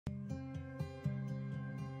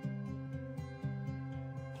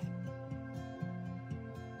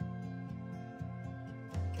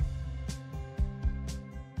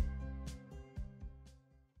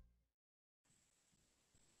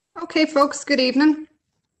Okay, folks, good evening.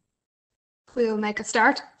 We'll make a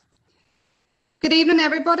start. Good evening,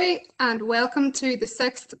 everybody, and welcome to the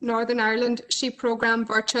 6th Northern Ireland Sheep Programme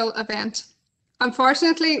virtual event.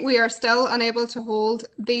 Unfortunately, we are still unable to hold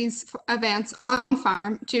these events on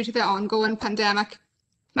farm due to the ongoing pandemic.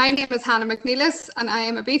 My name is Hannah McNeilis, and I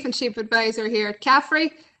am a Beef and Sheep Advisor here at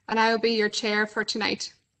CAFRE, and I will be your chair for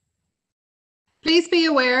tonight. Please be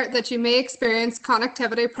aware that you may experience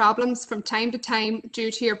connectivity problems from time to time due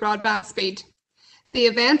to your broadband speed. The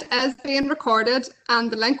event is being recorded and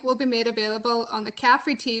the link will be made available on the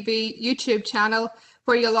CAFRE TV YouTube channel,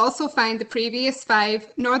 where you'll also find the previous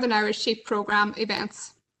 5 Northern Irish Sheep Programme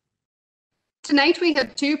events. Tonight we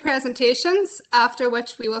have 2 presentations, after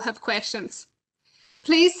which we will have questions.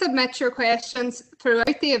 Please submit your questions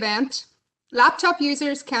throughout the event. Laptop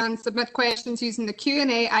users can submit questions using the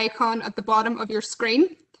Q&A icon at the bottom of your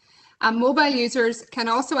screen, and mobile users can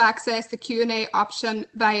also access the Q&A option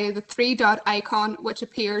via the 3-dot icon which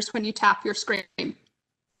appears when you tap your screen.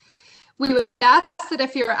 We would ask that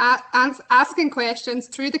if you're asking questions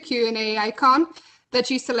through the Q&A icon,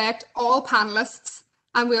 that you select all panelists,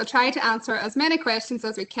 and we'll try to answer as many questions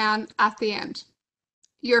as we can at the end.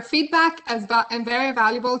 Your feedback is very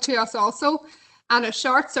valuable to us also, and a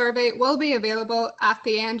short survey will be available at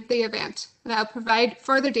the end of the event, and I'll provide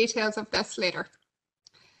further details of this later.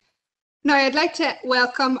 Now I'd like to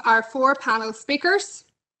welcome our 4 panel speakers.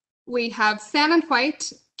 We have Senan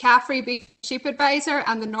White, CAFRE Beef Sheep Advisor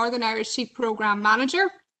and the Northern Irish Sheep Programme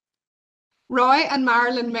Manager. Roy and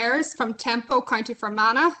Marilyn Mayers from Tempo, County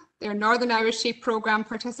Fermanagh, they're Northern Irish Sheep Programme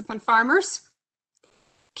participant farmers.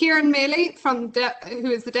 Kieran Maley,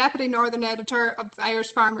 who is the Deputy Northern Editor of the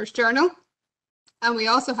Irish Farmers Journal. And we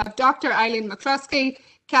also have Dr. Eileen McCluskey,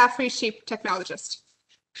 CAFRE Sheep Technologist.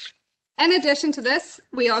 In addition to this,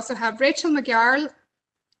 we also have Rachel McGarrell,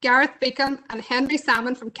 Gareth Beacon and Henry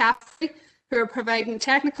Salmon from CAFRE, who are providing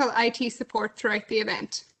technical IT support throughout the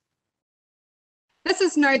event. This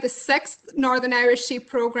is now the 6th Northern Irish Sheep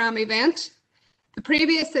Programme event. The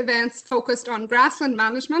previous events focused on grassland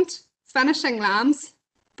management, finishing lambs,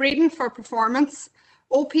 breeding for performance,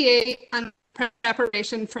 OPA and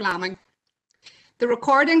preparation for lambing. The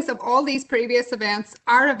recordings of all these previous events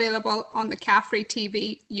are available on the CAFRE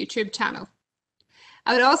TV YouTube channel.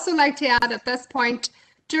 I would also like to add at this point,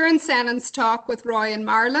 during Senan's talk with Roy and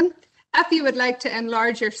Marilyn, if you would like to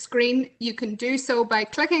enlarge your screen, you can do so by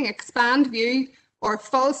clicking Expand View or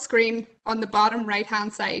Full Screen on the bottom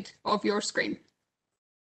right-hand side of your screen.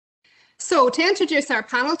 So to introduce our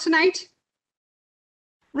panel tonight,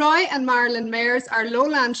 Roy and Marilyn Mayers are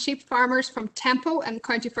lowland sheep farmers from Tempo in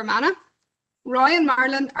County Fermanagh. Roy and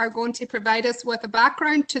Marilyn are going to provide us with a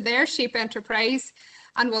background to their sheep enterprise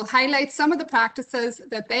and will highlight some of the practices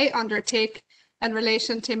that they undertake in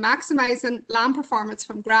relation to maximising lamb performance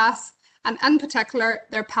from grass and in particular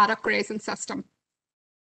their paddock grazing system.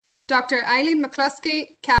 Dr. Eileen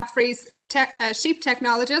McCluskey, CAFRE's sheep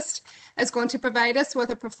technologist, is going to provide us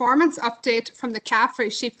with a performance update from the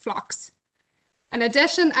CAFRE sheep flocks. In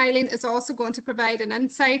addition, Eileen is also going to provide an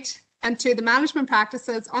insight into the management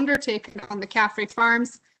practices undertaken on the CAFRE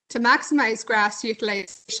farms to maximise grass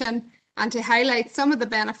utilisation and to highlight some of the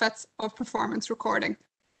benefits of performance recording.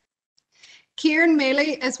 Kieran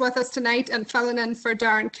Maley is with us tonight and filling in for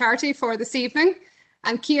Darren Carty for this evening,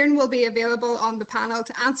 and Kieran will be available on the panel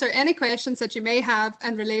to answer any questions that you may have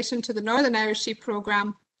in relation to the Northern Irish Sheep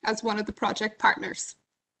Programme as one of the project partners.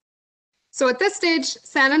 So at this stage,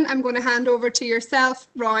 Senan, I'm going to hand over to yourself,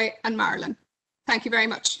 Roy and Marilyn. Thank you very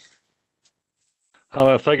much.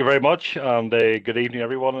 Thank you very much, and good evening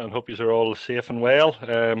everyone, and hope you are all safe and well.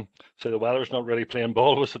 So the weather's not really playing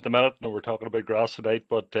ball with us at the minute, and we're talking about grass tonight,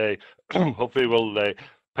 but hopefully we'll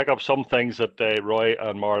pick up some things that Roy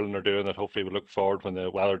and Marilyn are doing that hopefully we'll look forward when the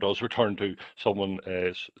weather does return to someone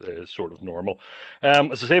sort of normal.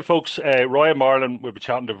 As I say, folks, Roy and Marilyn will be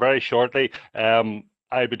chatting to very shortly.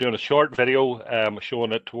 I'll be doing a short video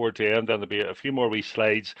showing it towards the end, and there'll be a few more wee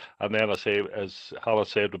slides, and then I say, as Hannah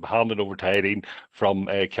said, we'll be handing over to Eileen from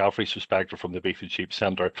CAFRE's perspective from the Beef and Sheep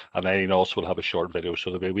Centre, and Eileen also will have a short video, so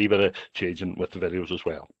there'll be a wee bit of changing with the videos as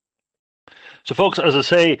well. So folks, as I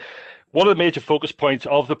say, one of the major focus points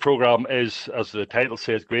of the programme is, as the title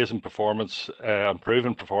says, grazing performance,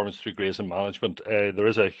 improving performance through grazing management. There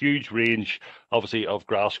is a huge range, obviously, of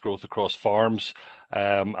grass growth across farms,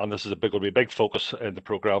 and this is going to be a big focus in the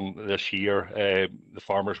programme this year. The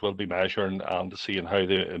farmers will be measuring and seeing how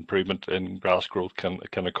the improvement in grass growth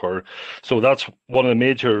can occur. So that's one of the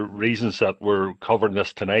major reasons that we're covering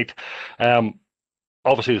this tonight.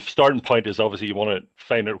 obviously the starting point is obviously you want to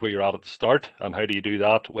find out where you're at the start, and how do you do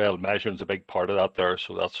that? Well, measuring is a big part of that there,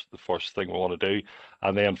 so that's the first thing we want to do.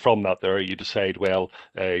 And then from that there, you decide, well,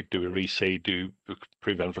 do we reseed, do we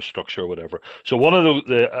improve infrastructure or whatever. So one of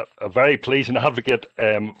a very pleasing advocate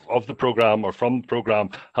of the programme, or from the programme,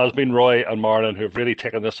 has been Roy and Marilyn, who have really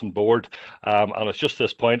taken this on board. And it's just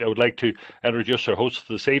this point I would like to introduce our hosts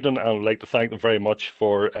this evening, and I would like to thank them very much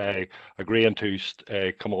for agreeing to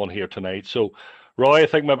come on here tonight. So Roy, I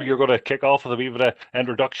think maybe you're going to kick off with a wee bit of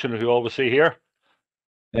introduction, who you always see here.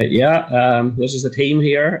 This is the team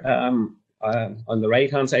here. On the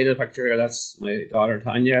right-hand side of the picture here, that's my daughter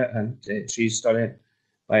Tanya, and she's studying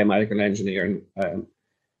biomedical engineering.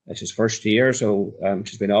 It's his first year, so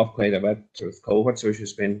she's been off quite a bit with COVID, so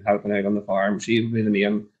she's been helping out on the farm. She will be the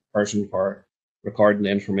main person for recording the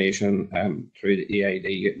information through the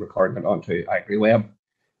EID, recording it onto AgriWeb.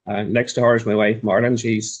 Next to her is my wife Marilyn.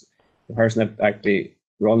 She's the person that actually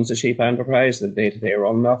runs the sheep enterprise, the day-to-day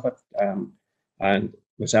running of it. And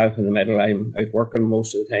myself in the middle, I'm out working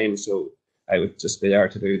most of the time, so I would just be there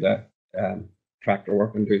to do the tractor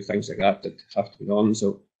work and do things like that have to be done.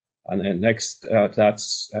 So, and then next,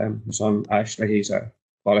 that's my son Ashley. He's a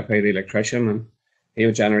qualified electrician, and he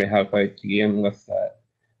would generally help out again with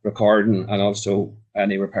recording and also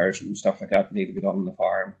any repairs and stuff like that need to be done on the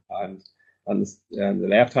farm. And on the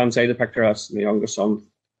left-hand side of the picture, that's my youngest son,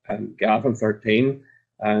 Gavin, 13,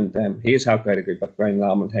 and he's helped out a good bit around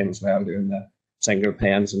lambing time as well, doing the single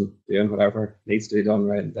pens and doing whatever needs to be done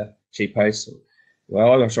around the sheep house. So we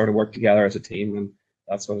all sort of work together as a team, and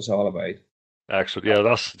that's what it's all about. Excellent. Yeah,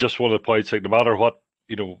 that's just one of the points. Like, no matter what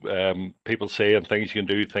people say and things you can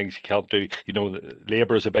do, things you can't do.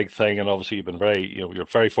 Labour is a big thing, and obviously you've been very, you're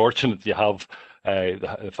very fortunate you have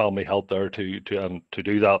the family help there to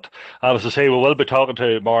do that. And as I say, we will be talking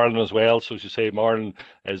to Marilyn as well. So as you say, Marilyn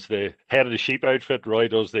is the head of the sheep outfit. Roy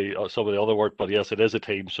does some of the other work, but yes, it is a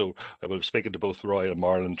team. So I will be speaking to both Roy and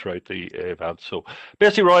Marilyn throughout the event. So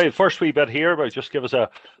basically, Roy, first wee bit here, but just give us I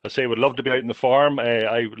would love to be out in the farm.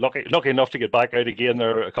 I lucky enough to get back out again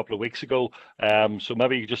there a couple of weeks ago. So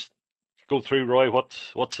maybe you just go through, Roy,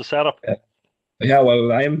 what's the setup? Yeah,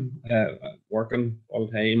 well, I'm working all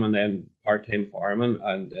the time and then part-time farming,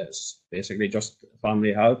 and it's basically just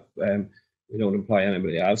family help. We don't employ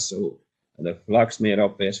anybody else, so the flock's made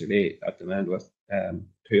up basically at the moment with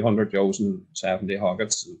 200 ewes and 70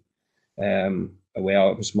 hoggets.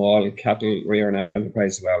 A small cattle rearing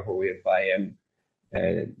enterprise as well, where we buy in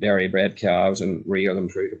dairy bred calves and rear them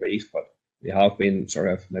through to beef. But we have been sort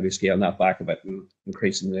of maybe scaling that back a bit and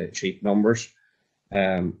increasing the sheep numbers.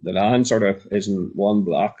 The land sort of is in one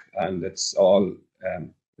block, and it's all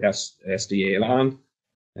SDA land.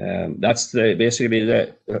 That's basically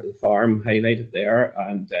the farm highlighted there,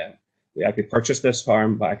 and we actually purchased this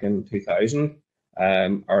farm back in 2000.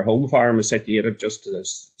 Our home farm is situated just to the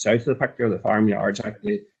south of the picture. The farmyard's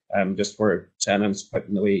actually just where Sennon's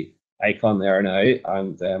putting the wee icon there now,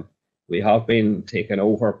 and we have been taking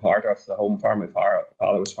over part of the home farm. My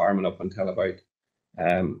father was farming up until about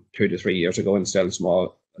 2 to 3 years ago, and still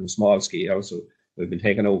small scale. So we've been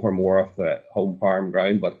taking over more of the home farm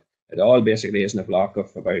ground, but it all basically is in a block of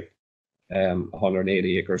about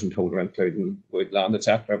 180 acres in total, including woodland,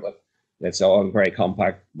 etc. But it's all very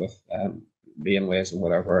compact with laneways and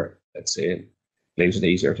whatever. Leaves it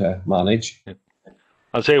easier to manage. Yeah.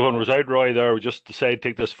 I'll say when I was out, Roy, there, we just decided to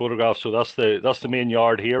take this photograph. So that's the main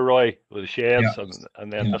yard here, Roy, with the sheds, yeah.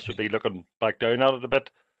 and then this would be looking back down at it a bit.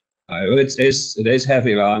 It is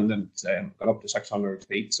heavy land, and it's got up to 600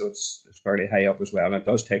 feet, so it's fairly high up as well. And it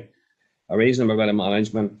does take a reasonable bit of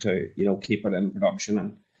management to keep it in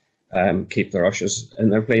production and keep the rushes in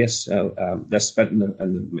their place. So this bit in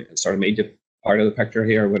the sort of immediate part of the picture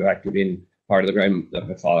here would have actually been part of the ground that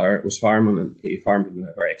my father was farming, and he farmed in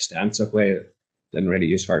a very extensive way. Didn't really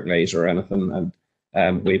use fertilizer or anything,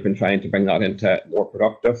 and we've been trying to bring that into more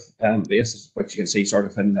productive basis, which you can see sort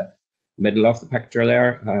of in the middle of the picture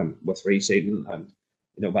there, with reseeding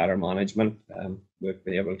and better management. We've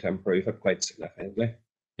been able to improve it quite significantly.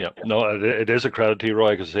 Yeah, no, it is a credit to you,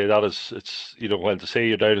 Roy, because it's well, to say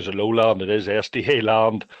you're down as a lowland, it is SDA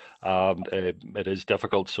land, and it is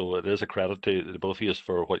difficult. So it is a credit to the both of you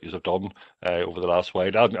for what you have done over the last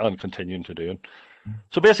while and continuing to do.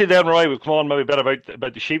 So basically, then, Roy, we've come on maybe a bit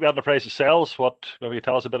about the sheep enterprise itself. Maybe you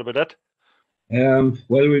tell us a bit about it.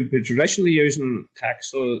 Well, we've been traditionally using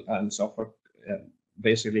Texel and Suffolk,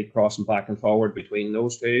 basically crossing back and forward between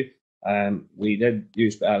those two. We did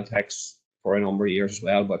use Beltex for a number of years as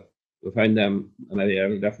well, but we found them maybe a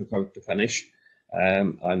little difficult to finish.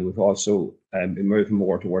 And we've also been moving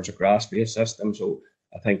more towards a grass-based system. So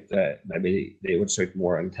I think that maybe they would suit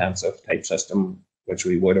more intensive type system which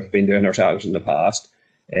we would have been doing ourselves in the past.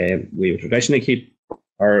 We would traditionally keep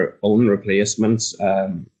our own replacements.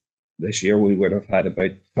 This year we would have had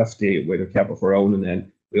about 50. We'd have kept it for our own, and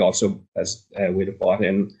then we also, we'd have bought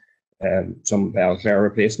in some Belclare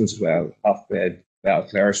replacements as well, half-bed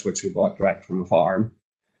Belclares, which we bought direct from a farm.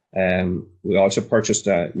 We also purchased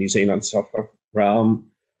a New Zealand Suffolk ram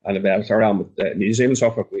and a Belclare ram. With the New Zealand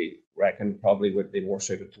Suffolk, we reckon probably would be more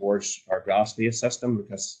suited towards our grass-based system,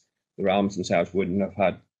 because the rams themselves wouldn't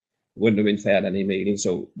have been fed any meal.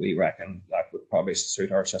 So we reckon that would probably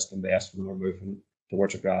suit our system best when we're moving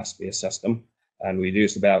towards a grass-based system. And we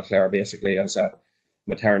use the Belclare basically as a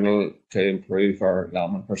maternal to improve our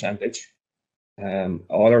lambing percentage. All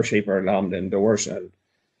our sheep are lambed indoors, and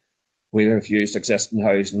we have used existing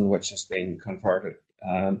housing which has been converted,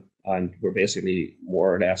 and we're basically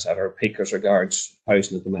more or less at our peak as regards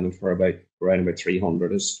housing at the minute for around about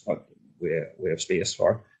 300 is what we have space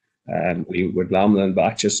for. We would lamb them in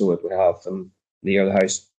batches so that we have them near the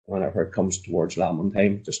house whenever it comes towards lambing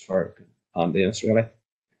time, just for handiness really.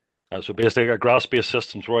 So basically a grass-based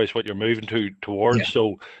system, Roy, is what you're moving towards. Yeah.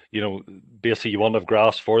 So, basically you want to have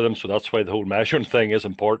grass for them. So that's why the whole measuring thing is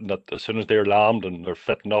important, that as soon as they're lambed and they're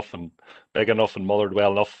fit enough and big enough and mothered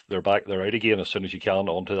well enough, they're out again as soon as you can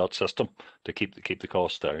onto that system to keep the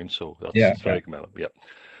costs down. So that's very commendable. Yeah.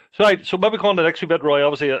 So right, so maybe going to the next bit, Roy.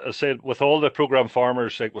 Obviously, I said with all the programme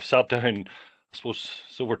farmers, like we've sat down, I suppose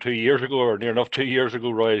it's over 2 years ago, or near enough 2 years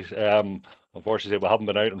ago, Roy. Unfortunately, we haven't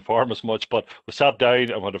been out on farm as much, but we sat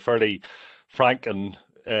down and had a fairly frank and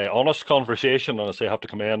honest conversation. And I have to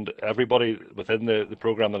commend everybody within the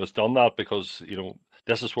programme that has done that, because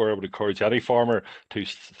this is where I would encourage any farmer to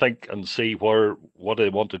think and see what they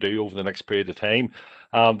want to do over the next period of time.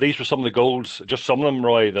 These were some of the goals, just some of them,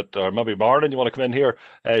 Roy, that maybe Marilyn, you want to come in here,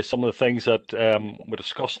 some of the things that we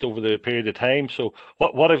discussed over the period of time. So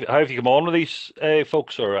how have you come on with these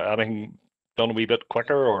folks, or anything done a wee bit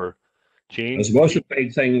quicker or change? I suppose the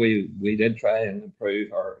big thing we did try and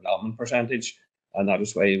improve our lambing percentage, and that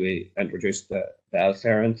is why we introduced the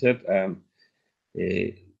Belclare into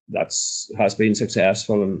it. That has been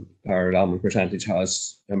successful, and our lambing percentage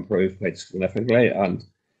has improved quite significantly. And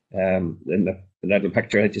in the little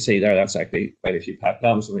picture that you see there, that's actually quite a few pet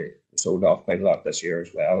lambs. We sold off quite a lot this year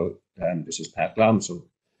as well. This is pet lambs, so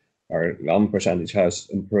our lambing percentage has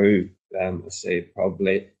improved. I'd say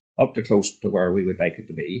probably up to close to where we would like it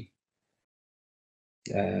to be.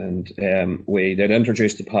 And we did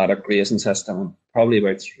introduce the paddock grazing system probably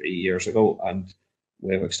about 3 years ago, and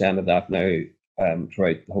we've extended that now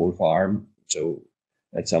throughout the whole farm. So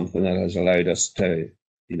it's something that has allowed us to,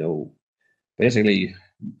 basically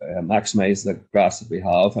maximise the grass that we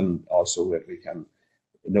have, and also that we can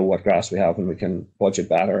know what grass we have and we can budget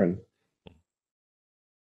better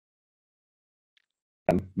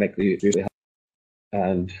and make the use we have.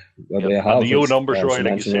 And we have the numbers, Roy,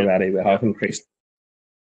 like you said, already. We have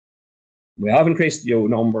increased the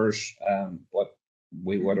numbers, but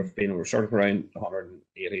we're sort of around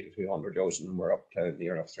 180 to 200 ewes, and we're up to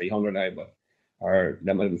near enough 300 now. But our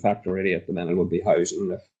limiting factor really at the minute would be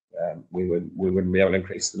housing. If we wouldn't be able to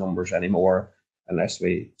increase the numbers anymore unless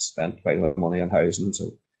we spent quite a lot of money on housing.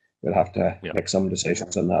 So we'll have to make some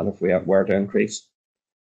decisions on that if we were to increase.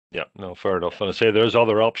 Yeah, no, fair enough. And I say there's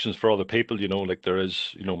other options for other people, like there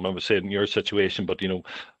is, maybe say in your situation, but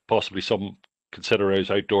possibly some consider as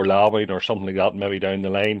outdoor lambing or something like that, maybe down the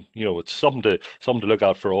line. It's something to look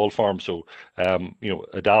at for all farms. So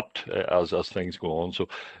adapt as things go on. So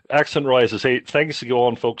excellent, Roy. As I say, things go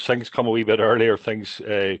on, folks. Things come a wee bit earlier. Things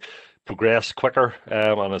progress quicker,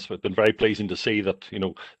 and it's been very pleasing to see that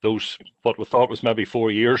those what we thought was maybe 4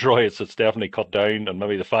 years, Roy, it's definitely cut down, and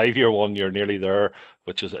maybe the 5-year one you're nearly there,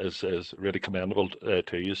 which is really commendable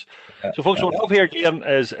to you. So folks, what we have here again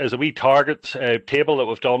is a wee target table that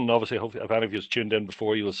we've done. Obviously, hopefully, if any of you tuned in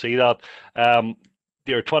before, you will see that.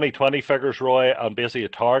 Your 2020 figures, Roy, and basically a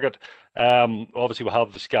target. Obviously we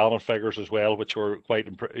have the scanning figures as well, which were quite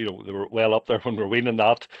they were well up there when we were weaning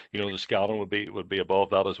that. The scanning would be above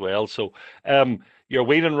that as well. So you're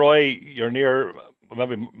weaning, Roy, you're near,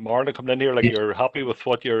 maybe Marna coming in here, like you're happy with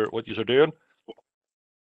what you're doing?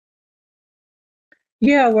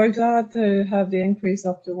 Yeah, we're glad to have the increase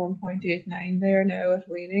up to 1.89 there now at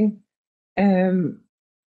weaning. I'm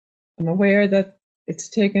aware that it's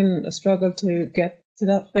taken a struggle to get to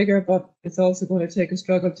that figure, but it's also going to take a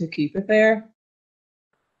struggle to keep it there.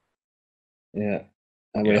 Yeah,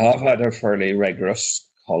 and we have had a fairly rigorous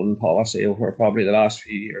culling policy over probably the last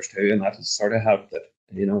few years too, and that has sort of helped that,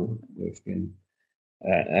 we've been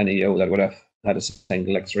any ewe that would have had a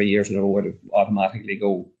single like 3 years in a row would have automatically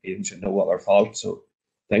go even to no other fault. So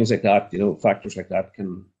things like that, factors like that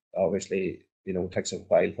can obviously you know, it takes a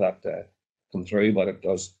while for that to come through, but it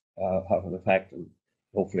does have an effect. And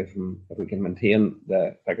hopefully, if we can maintain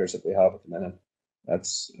the figures that we have at the minute,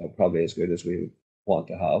 that's probably as good as we want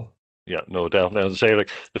to have. Yeah, no, definitely. As I say, like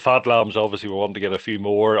the fat lambs, obviously we wanted to get a few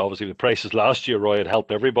more. Obviously, the prices last year, Roy, had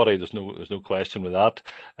helped everybody. There's no question with that.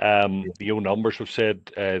 The own numbers we've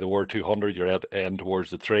said the word 200, you're end towards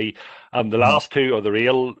the 3, and the last two are the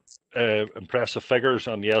real impressive figures.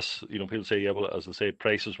 And yes, you know, people say, yeah, well, as I say,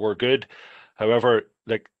 prices were good. However,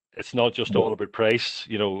 like, it's not just all about price.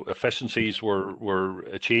 You know, efficiencies were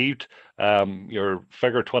achieved. Your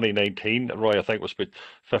figure 2019, Roy, I think was about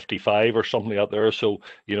 55 or something out there. So,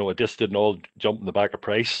 you know, it just didn't all jump in the back of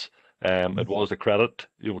price. It was a credit,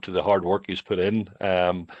 you know, to the hard work he's put in,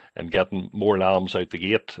 and getting more lambs out the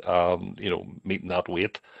gate, you know, meeting that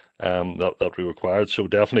weight that we required. So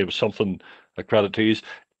definitely it was something, a credit to you.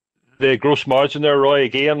 The gross margin there, Roy,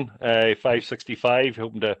 again, 565,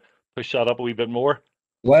 hoping to push that up a wee bit more.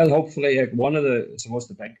 Well, hopefully, one of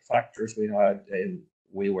the big factors we had,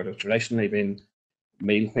 we would have traditionally been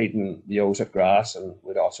meal feeding the ewes at grass, and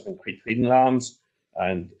we'd also been creep feeding lambs.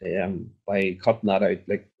 And by cutting that out,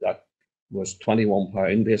 like, that was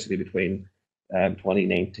 £21 basically between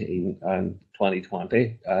 2019 and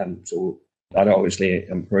 2020. So that obviously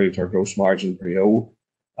improved our gross margin per ewe,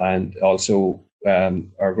 and also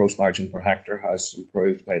our gross margin per hectare has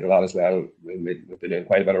improved quite a lot as well. We've been doing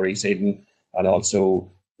quite a bit of reseeding. And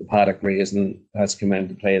also the paddock grazing has come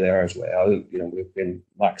into play there as well. You know, we've been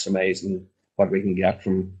maximising what we can get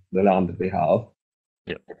from the land that we have.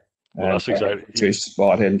 Yeah, well, that's exactly. Just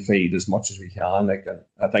bought in feed as much as we can. Like,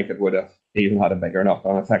 I think it would have even had a bigger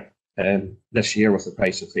knock-on effect this year with the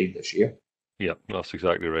price of feed this year. Yeah, that's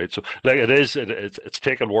exactly right. So, like, it's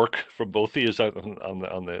taken work from both of you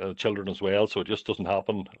and the children as well. So it just doesn't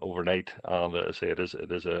happen overnight. And I say it is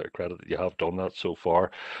a credit that you have done that so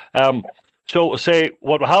far. So say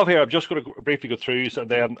what we have here, I'm just going to briefly go through, and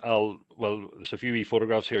then there's a few wee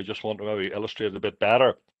photographs here. Just want to maybe illustrate it a bit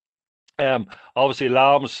better. Obviously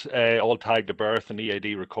lambs all tagged to birth and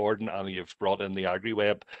EID recording, and you've brought in the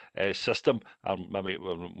AgriWeb system. And maybe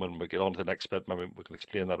when we get on to the next bit, maybe we can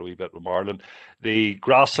explain that a wee bit with Marilyn. The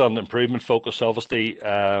grassland improvement focus, obviously,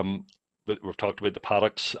 we've talked about the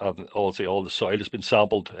paddocks, and also all the soil has been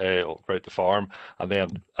sampled throughout the farm. And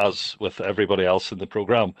then, as with everybody else in the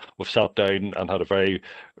programme, we've sat down and had a very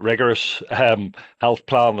rigorous health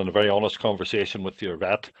plan and a very honest conversation with your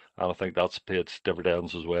vet. And I think that's paid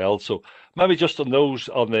dividends as well. So maybe just on those,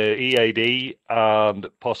 on the EID and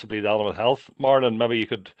possibly the animal health, Marilyn, maybe you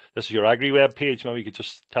could, this is your AgriWeb page, maybe you could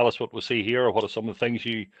just tell us what we see here, or what are some of the things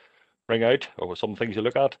you bring out, or what some things you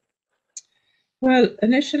look at? Well,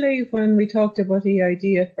 initially when we talked about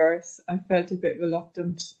EID at birth, I felt a bit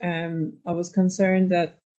reluctant. I was concerned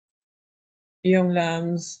that young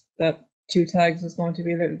lambs, that 2 tags was going to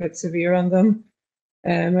be a little bit severe on them.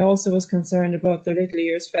 I also was concerned about their little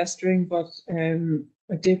ears festering, but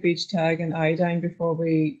I dip each tag in iodine before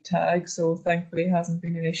we tag, so thankfully it hasn't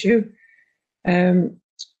been an issue. I'm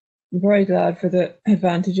very glad for the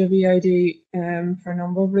advantage of EID for a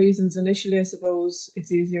number of reasons. Initially, I suppose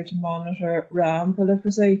it's easier to monitor ram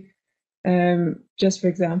proliferation. Just for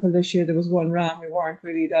example, this year there was one ram we weren't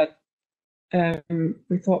really that,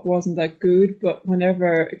 we thought wasn't that good, but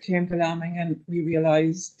whenever it came to lambing and we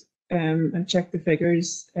realised and checked the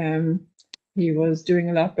figures, he was doing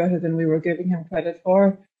a lot better than we were giving him credit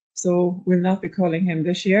for. So we'll not be calling him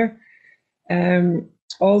this year.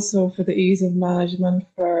 Also, for the ease of management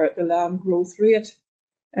for the lamb growth rate,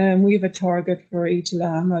 we have a target for each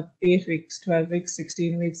lamb at 8 weeks, 12 weeks,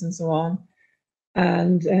 16 weeks, and so on.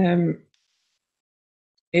 And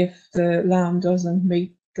if the lamb doesn't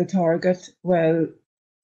meet the target, well,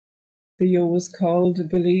 the ewe is called to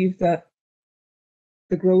believe that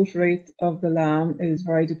the growth rate of the lamb is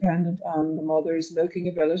very dependent on the mother's milking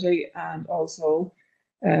ability and also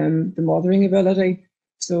the mothering ability.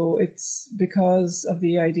 So it's because of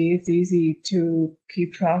the EID, it's easy to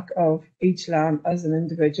keep track of each lamb as an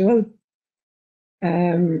individual.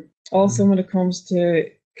 Also, when it comes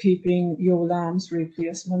to keeping ewe lambs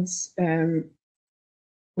replacements,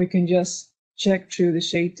 we can just check through the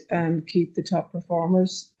sheet and keep the top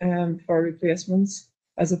performers for replacements,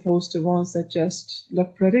 as opposed to ones that just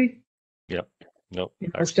look pretty. Yeah, no,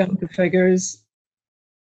 it's down to figures.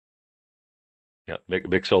 Yeah,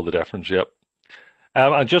 makes all the difference. Yep.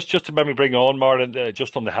 And just to maybe bring on, Marilyn,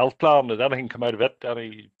 just on the health plan, did anything come out of it?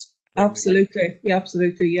 Absolutely, yeah,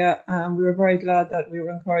 absolutely, yeah. We were very glad that we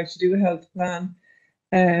were encouraged to do a health plan.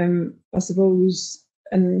 I suppose,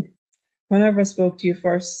 and whenever I spoke to you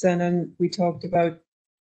first, and we talked about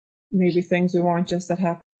maybe things we weren't just that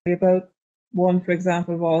happy about. one, for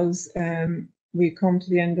example, was we come to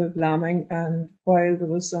the end of lambing, and while there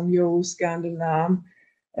was some ewe scanned in lamb,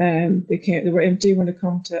 they were empty when it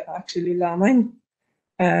come to actually lambing.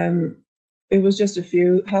 It was just a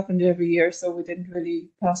few, happened every year, so we didn't really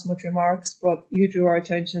pass much remarks, but you drew our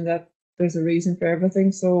attention that there's a reason for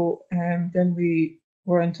everything. So then we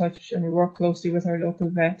were in touch and we worked closely with our local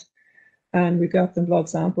vet, and we got them blood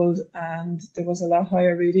sampled, and there was a lot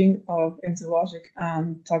higher reading of enzootic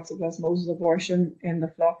and toxoplasmosis abortion in the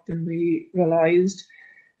flock than we realised.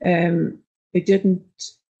 We didn't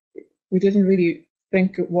really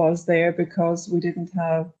think it was there because we didn't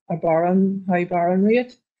have a high baron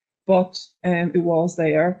rate, but it was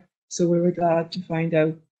there. So we were glad to find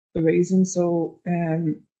out the reason. So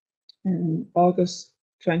in August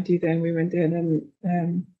 20, then we went in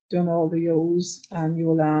and done all the ewes and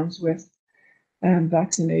ewe lambs with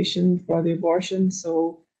vaccination for the abortion.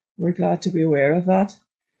 So we're glad to be aware of that.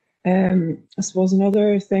 I suppose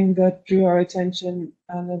another thing that drew our attention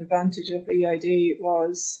and an advantage of EID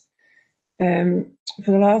was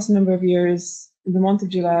for the last number of years, in the month of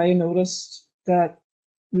July, I noticed that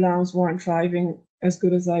lambs weren't thriving as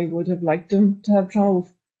good as I would have liked them to have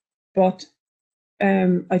throve. But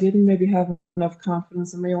I didn't maybe have enough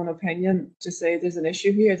confidence in my own opinion to say there's an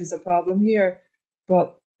issue here, there's a problem here.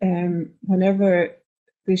 But whenever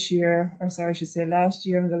this year, or sorry, I should say last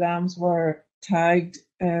year, when the lambs were tagged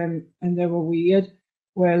and they were weighed,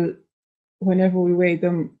 well, whenever we weighed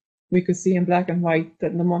them, we could see in black and white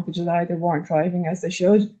that in the month of July they weren't thriving as they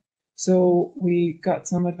should. So we got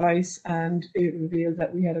some advice and it revealed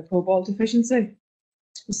that we had a cobalt deficiency.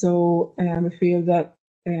 So I feel that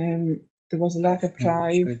there was a lack of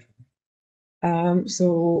thrive.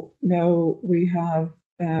 So now we have,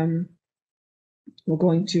 we're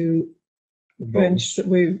going to drench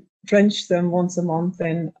them once a month,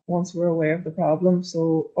 and once we're aware of the problem.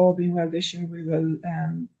 So all being well this year, we will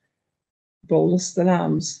bolus the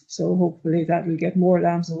lambs. So hopefully that will get more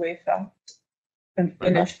lambs away fat and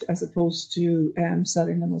finished as opposed to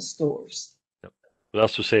selling them as stores. Well,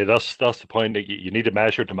 that's to say, that's the point. That you need to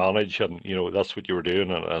measure to manage, and you know that's what you were doing.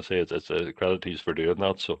 And I say it's a credit to you for doing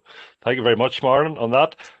that. So, thank you very much, Marilyn, on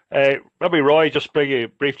that. Maybe Roy, just bring you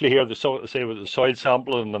briefly here with the soil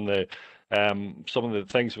sampling and the some of the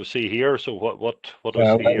things we see here. So, what do we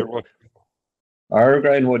see here, Roy? Our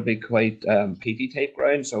ground would be quite peaty type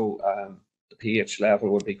ground, so the pH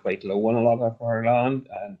level would be quite low on a lot of our land,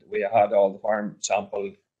 and we had all the farm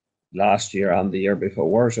sampled last year and the year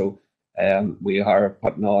before. So. We are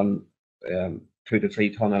putting on 2 to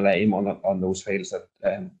 3 ton of lime on those fields that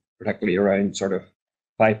particularly around sort of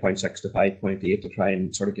 5.6 to 5.8 to try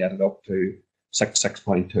and sort of get it up to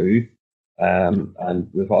 6.2. And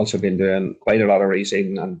we've also been doing quite a lot of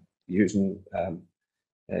reseeding and using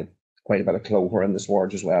quite a bit of clover in the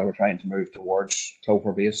swards as well. We're trying to move towards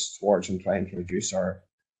clover-based swards and trying to reduce our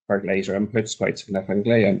fertilizer inputs quite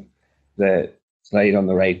significantly. And the slide on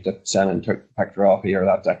the right that Shannon took the picture off here,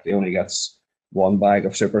 that actually only gets 1 bag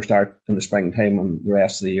of Superstart in the springtime, and the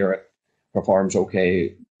rest of the year it performs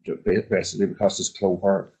okay, basically because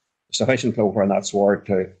there's sufficient clover in that sward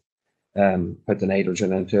to put the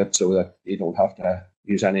nitrogen into it, so that you don't have to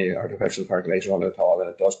use any artificial fertilizer on it at all, and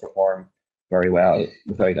it does perform very well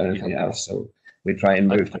without anything else. So we try and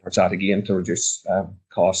move towards that again to reduce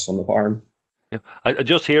costs on the farm. Yeah, I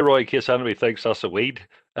just hear, Roy, in case anybody thinks that's a weed,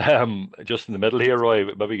 just in the middle here, Roy,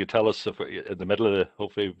 maybe you could tell us if in the middle of the,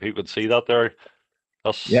 hopefully people can see that there.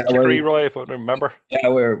 That's chicory, Roy, if I remember. Yeah,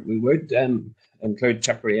 we would include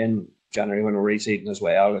chicory in January when we're reseeding as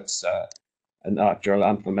well. It's a natural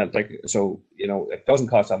anthelmintic, so you know it doesn't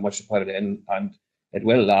cost that much to put it in, and it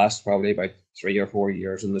will last probably about 3 or 4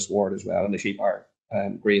 years in this ward as well. And the sheep are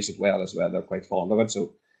grazed as well. They're quite fond of it,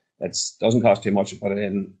 so it doesn't cost too much to put it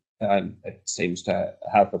in. And it seems to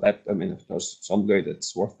help a bit. I mean, if it does some good,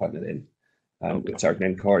 it's worth putting it in. We'd certainly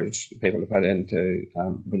encourage people to put it into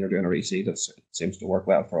when you're doing a reseed. It seems to work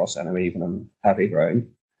well for us anyway, even in heavy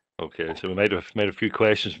ground. Okay, so we made a few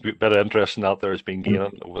questions. A bit of interest in that there has been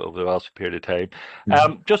gaining over the last period of time.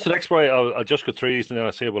 Just the next, Roy, I'll just go through these, and then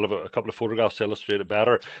I say we'll have a couple of photographs to illustrate it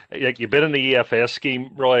better. Like you've been in the EFS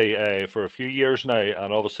scheme, Roy, for a few years now,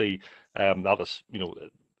 and obviously that is, you know.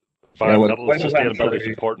 Environmental sustainability is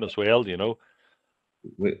important as well, you know.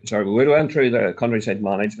 We went through the countryside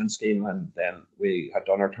management scheme, and then we had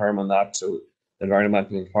done our term on that. So the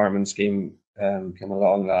environmental farming scheme came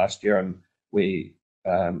along last year, and we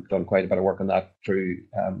done quite a bit of work on that through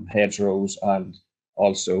hedgerows and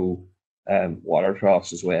also water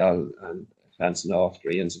troughs as well, and fencing off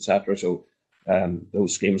drains, etc. So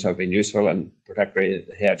those schemes have been useful, and particularly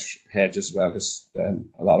the hedges as well, because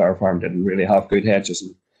a lot of our farm didn't really have good hedges.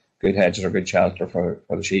 And good hedges or good shelter for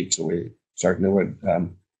the sheep. So we certainly would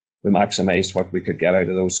we maximised what we could get out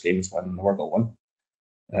of those schemes when they were going.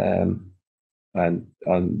 And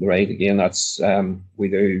on the right again, that's we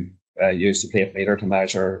do use the plate meter to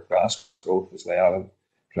measure grass growth as well, and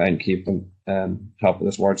try and keep them top of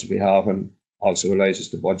the swards that we have, and also allows us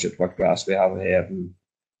to budget what grass we have ahead, and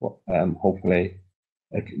hopefully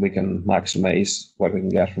we can maximise what we can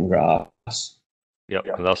get from grass. Yep,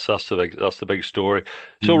 and that's the big story.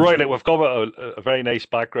 So right, like, we've got a very nice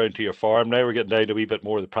background to your farm. Now we're getting down to a wee bit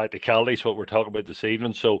more of the practicalities, what we're talking about this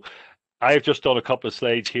evening. So I've just done a couple of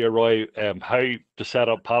slides here, Roy, how to set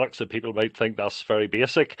up paddocks, that people might think that's very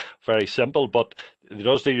basic, very simple, but there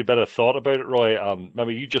does need a bit of thought about it, Roy.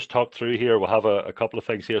 Maybe you just talk through here. We'll have a couple of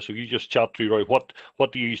things here. So you just chat through, Roy, what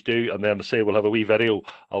do you do? And then to say we'll have a wee video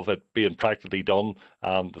of it being practically done,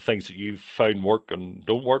 and the things that you've found work and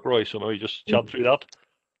don't work, Roy. So maybe just chat through that.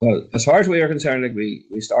 Well, as far as we are concerned, like we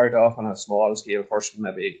started off on a small scale first, and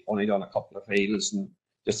maybe only done a couple of fields, and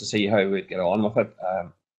just to see how we'd get on with it.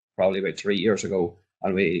 Probably about 3 years ago,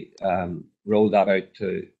 and we rolled that out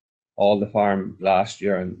to all the farm last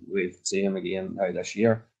year, and we've seen them again now this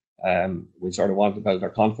year. We sort of wanted to build our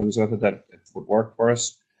confidence with it that it would work for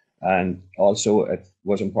us, and also it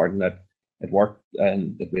was important that it worked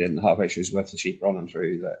and that we didn't have issues with the sheep running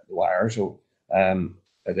through the wire. So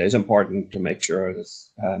it is important to make sure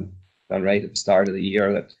it's done right at the start of the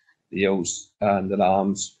year, that the ewes and the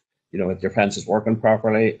lambs, that their fence is working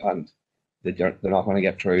properly, and they're not going to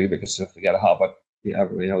get through, because if they get a habit,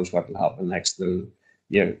 everybody knows what will happen next.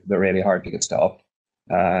 They're really hard to get stopped.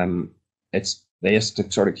 It's best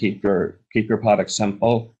to sort of keep your paddock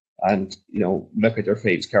simple, and look at your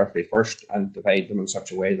fields carefully first, and divide them in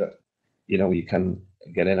such a way that you can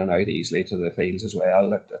get in and out easily to the fields as well.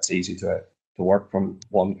 That's easy to work from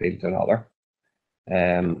one field to another.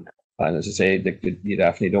 And as I say, you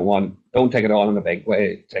definitely don't take it on in a big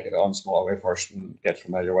way. Take it on small way first and get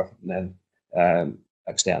familiar with it, and then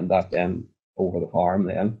extend that then over the farm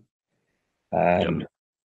then.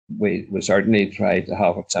 We certainly try to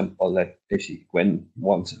have it simple, that if you go in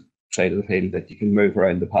one side of the field, that you can move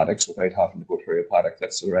around the paddocks without having to go through a paddock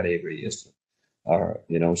that's already grazed. Or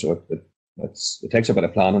so it takes a bit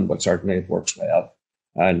of planning, but certainly it works well.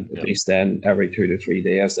 And at least then every 2 to 3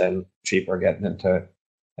 days, then sheep are getting into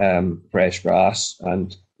fresh grass,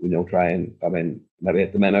 and maybe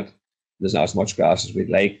at the minute there's not as much grass as we'd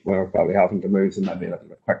like. We're probably having to move them maybe a little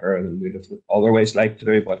bit quicker than we'd otherwise like to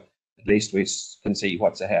do, but at least we can see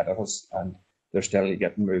what's ahead of us, and they're still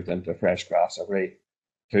getting moved into fresh grass every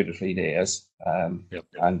 2 to 3 days.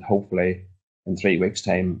 And hopefully in 3 weeks'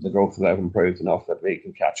 time, the growth will have improved enough that we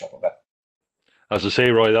can catch up a bit. As I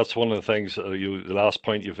say, Roy, that's one of the things, the last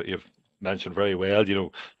point you've mentioned very well.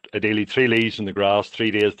 Ideally 3 leaves in the grass,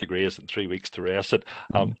 3 days to graze, and 3 weeks to rest it.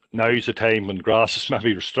 Now's the time when grass is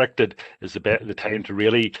maybe restricted, is the time to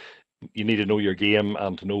really, you need to know your game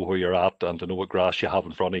and to know where you're at and to know what grass you have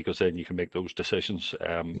in front of you, because then you can make those decisions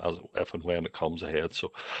if and when it comes ahead.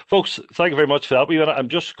 So, folks, thank you very much for that. I'm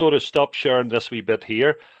just going to stop sharing this wee bit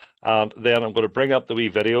here, and then I'm going to bring up the wee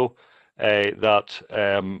video that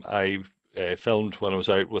I filmed when I was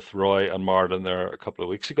out with Roy and Marilyn there a couple of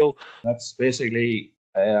weeks ago. That's basically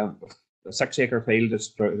the 6 acre field is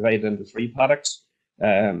divided into 3 paddocks.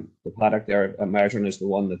 The paddock there measuring is the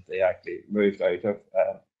one that they actually moved out of.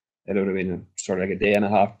 It would have been sort of like a day and a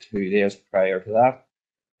half, 2 days prior to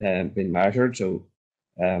that, being measured. So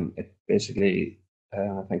it basically,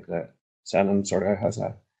 I think that Shannon sort of has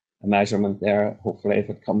a measurement there, hopefully, if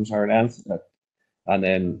it comes our length. And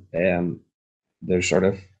then there's sort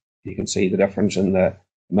of, you can see the difference in the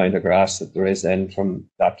amount of grass that there is then from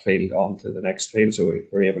that field on to the next field. So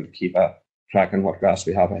we're able to keep track on what grass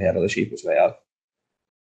we have ahead of the sheep as well.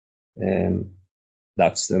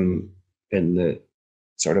 That's them in the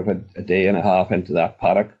sort of a day and a half into that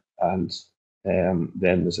paddock, and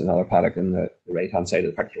then there's another paddock in the right hand side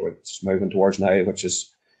of the picture, which is moving towards now, which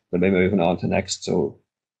is we'll be moving on to next. So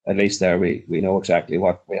at least there we know exactly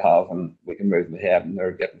what we have, and we can move them ahead, and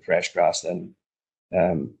they're getting fresh grass then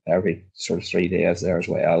every sort of 3 days there as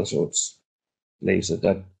well. So it's leaves it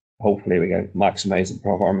that hopefully we can maximise the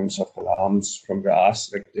performance of the lambs from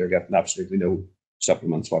grass. Like, they're getting absolutely no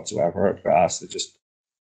supplements whatsoever of grass. They're just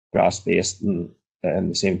grass based, and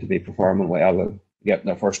they seem to be performing well. They're getting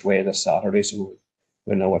their first weigh this Saturday, so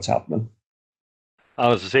we know what's happening.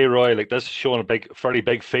 And as I say, Roy, like, this is showing a fairly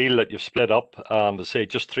big field that you've split up, and to say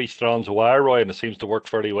just 3 strands of wire, Roy, and it seems to work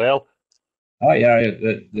fairly well. Oh yeah,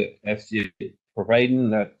 if you providing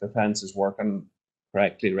that the fence is working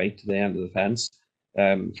correctly right to the end of the fence,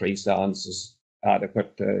 3 strands is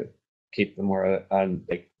adequate to keep them where, and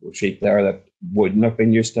like sheep there that wouldn't have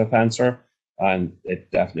been used to a fencer, and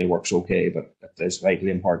it definitely works okay, but it is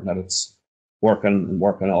vitally important that it's working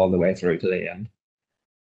all the way through to the end.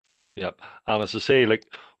 Yep. And as I say, like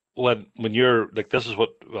when you're like, this is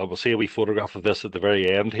what I will say, we photograph of this at the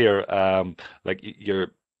very end here. Like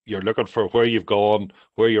you're looking for where you've gone,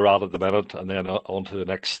 where you're at the minute, and then on to the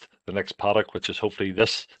next paddock, which is hopefully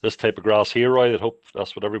this type of grass here, Roy. I hope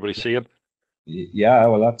that's what everybody's seeing. Yeah,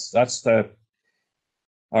 well, that's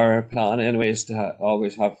our plan anyway, is to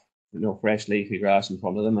always have fresh leafy grass in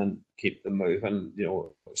front of them and keep them moving,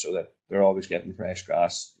 so that they're always getting fresh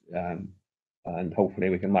grass. And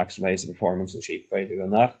hopefully we can maximise the performance of the sheep by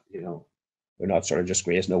doing that. They're not sort of just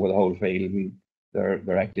grazing over the whole field.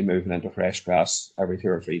 They're actually moving into fresh grass every 2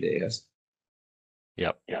 or 3 days.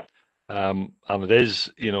 Yeah. And it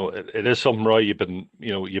is, it is something, Roy, you've been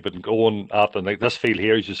going at, and like this field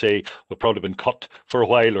here, as you say, we've probably been cut for a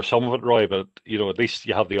while, or some of it, Roy, but at least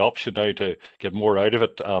you have the option now to get more out of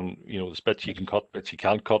it. There's bits you can cut, bits you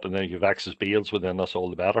can't cut, and then you have access bales, well, then that's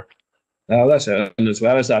all the better. That's it. And as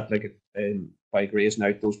well as that, like by grazing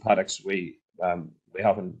out those paddocks, we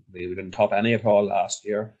didn't top any at all last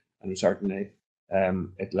year, and certainly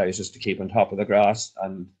it allows us to keep on top of the grass,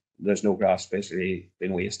 and there's no grass basically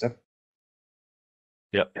being wasted.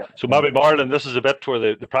 Yeah. So maybe, Marilyn, this is a bit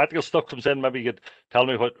where the practical stuff comes in. Maybe you could tell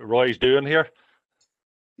me what Roy's doing here.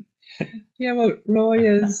 Yeah, well, Roy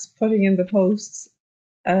is putting in the posts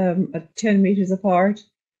at 10 meters apart.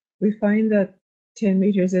 We find that 10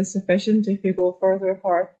 meters is sufficient. If you go further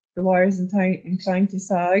apart, the wire is inclined to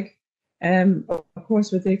sag. Of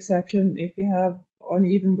course, with the exception, if you have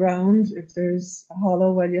uneven ground, if there's a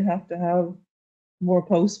hollow, well, you have to have more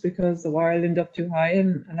posts because the wire will end up too high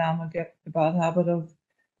and a lamb will get the bad habit of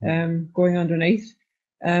going underneath.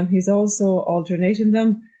 He's also alternating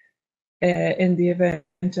them in the event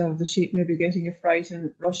of the sheep maybe getting a fright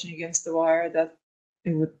and rushing against the wire, that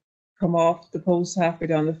it would come off the post halfway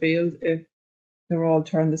down the field if they're all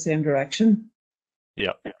turned the same direction.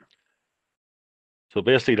 Yeah. So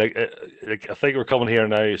basically, like I think we're coming here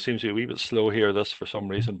now. It seems to be a wee bit slow here, this for some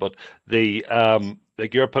reason, but the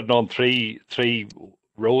like you're putting on three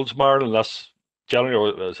rolls, Marilyn. That's generally,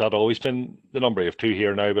 or has that always been the number? You have 2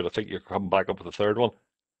 here now, but I think you're coming back up with a 3rd one.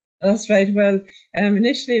 That's right. Well,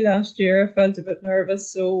 initially last year I felt a bit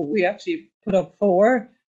nervous, so we actually put up 4,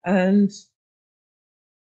 and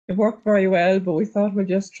it worked very well, but we thought we'd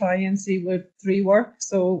just try and see would 3 work.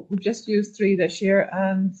 So we just used 3 this year,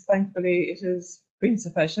 and thankfully it has been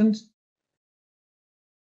sufficient.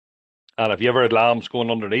 And have you ever had lambs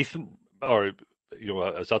going underneath them, or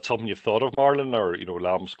is that something you've thought of, Marilyn, or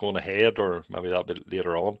lambs going ahead, or maybe that bit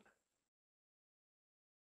later on?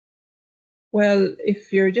 Well,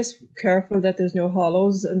 if you're just careful that there's no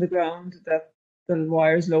hollows in the ground, that the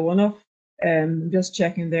wire's low enough, just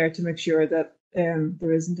checking there to make sure that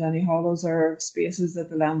there isn't any hollows or spaces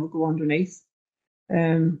that the lamb will go underneath.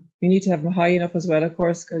 You need to have them high enough as well, of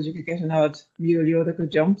course, because you could get an odd muley that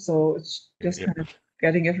could jump. So it's just kind of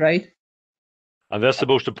getting it right. And that's the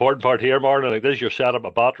most important part here, Marlon. Like this, you're set up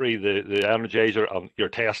a battery, the energizer, and you're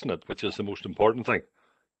testing it, which is the most important thing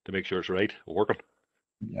to make sure it's right, working.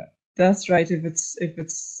 Yeah, that's right. If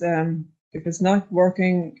it's not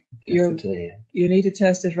working, you need to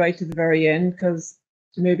test it right to the very end, because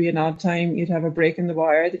maybe an odd time you'd have a break in the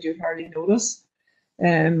wire that you'd hardly notice.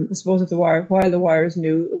 I suppose if while the wire is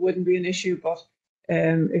new, it wouldn't be an issue, but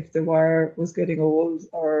if the wire was getting old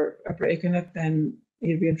or a break in it, then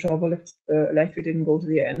you'd be in trouble if the electric didn't go to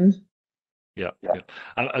the end. Yeah.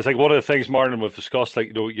 And I think one of the things, Marlon, we've discussed,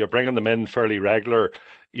 like, you're bringing them in fairly regular,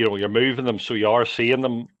 you're moving them, so you are seeing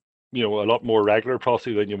them, a lot more regular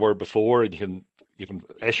possibly than you were before, and you can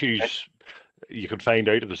issues, you can find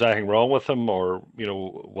out if there's anything wrong with them or,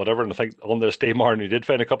 whatever. And I think on this day, Marlon, you did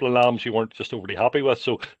find a couple of lambs you weren't just overly happy with,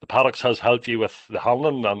 so the paddocks has helped you with the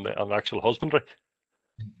handling and the actual husbandry.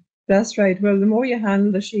 That's right. Well, the more you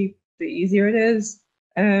handle the sheep, the easier it is.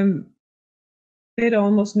 They'd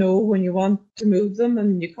almost know when you want to move them,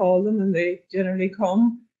 and you call them and they generally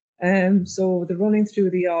come. So they're running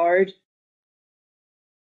through the yard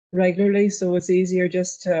regularly, so it's easier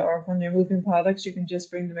just to, or when you're moving paddocks, you can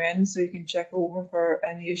just bring them in so you can check over for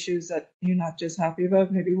any issues that you're not just happy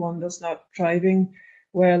about. Maybe one that's not thriving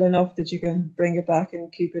well enough that you can bring it back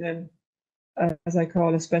and keep it in, as I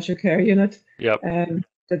call, a special care unit. Yep.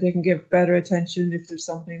 That they can give better attention if there's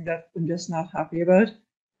something that I'm just not happy about.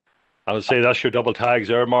 I would say that's your double tags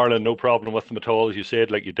there, Marlon. No problem with them at all. As you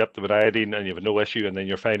said, like, you dip them in iodine and you have no issue, and then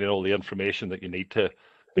you're finding all the information that you need to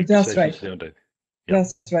make That's right. Yeah.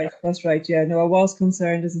 That's right. Yeah, no, I was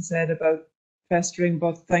concerned, as I said, about festering,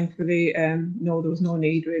 but thankfully, no, there was no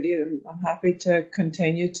need really, and I'm happy to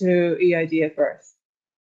continue to EID at birth.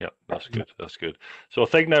 Yeah, that's good. That's good. So I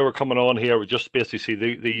think now we're coming on here. We just basically see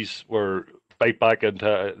these were bite back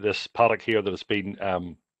into this paddock here that has been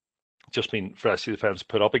just been freshly the fence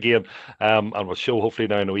put up again, and we'll show hopefully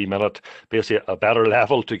now in a wee minute basically a better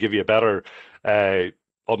level to give you a better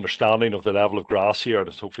understanding of the level of grass here,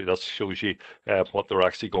 and hopefully that shows you what they're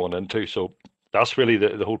actually going into. So that's really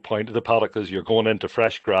the whole point of the paddock, is you're going into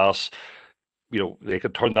fresh grass. You know, they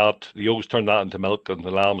could turn that, the ewes turn that into milk, and the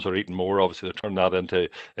lambs are eating more. Obviously, they turn that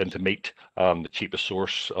into meat, the cheapest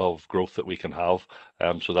source of growth that we can have.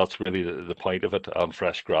 So that's really the point of it, and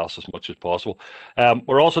fresh grass as much as possible.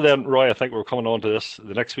 We're also then, Roy, I think we're coming on to this.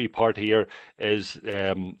 The next wee part here is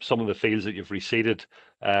some of the fields that you've reseeded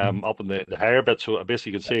up in the higher bit. So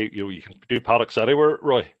basically, you can say you can do paddocks anywhere,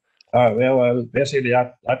 Roy. Well, basically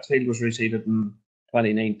that field was reseeded in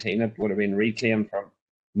 2019. It would have been reclaimed from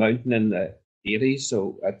mountain in the 80s,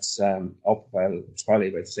 so it's up, well, it's probably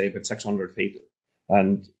about 600 feet,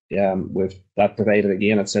 and with that divided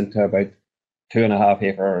again, it's into about 2.5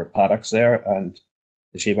 acre paddocks there, and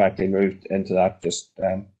the sheep actually moved into that just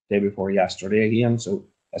day before yesterday again, so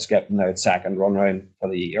it's getting now its second run round for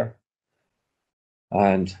the year,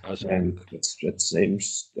 and it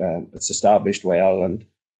seems it's established well, and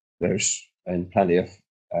there's plenty of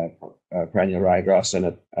perennial ryegrass in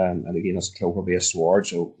it, and again it's clover based sward,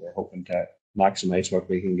 so we're hoping to maximise what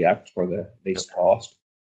we can get for the least cost.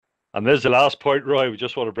 And this is the last point, Roy. We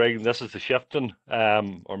just want to bring this is the shifting,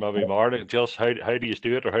 or maybe more. Just how do you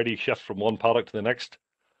do it, or how do you shift from one paddock to the next?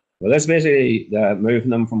 Well, that's basically moving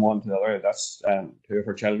them from one to the other. That's 2 of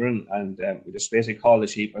our children, and we just basically call the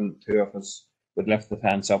sheep, and 2 of us would lift the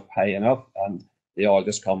fence up high enough, and they all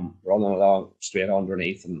just come running along straight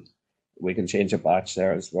underneath, and we can change a batch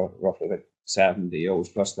there. It's roughly about 70 ewes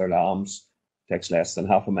plus their lambs. Takes less than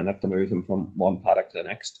half a minute to move them from one paddock to the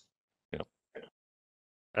next. Yeah,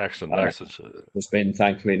 excellent. Excellent. There's been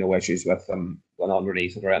thankfully no issues with them going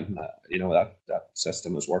underneath it or anything. That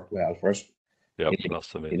system has worked well for us. Yeah,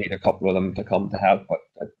 you need a couple of them to come to help, but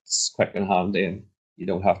it's quick and handy, and you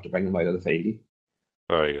don't have to bring them out of the field.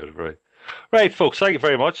 Very good, right, folks. Thank you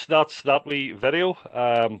very much. That's that wee video,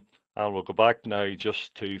 and we'll go back now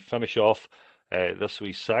just to finish off this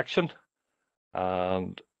wee section,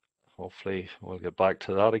 and hopefully we'll get back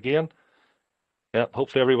to that again. Yeah,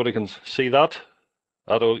 hopefully everybody can see that.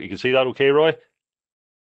 You can see that okay, Roy?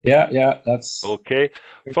 Yeah, that's okay.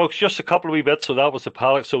 Folks, just a couple of wee bits. So that was the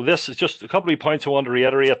paddock. So this is just a couple of wee points I want to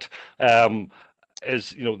reiterate. Is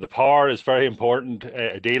the power is very important.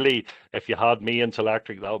 Ideally, if you had mains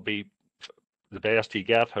electric, that would be the best you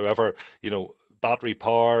get. However, battery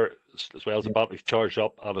power, as well as the battery charged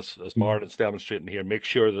up, and as Martin's demonstrating here, make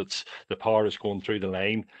sure that the power is going through the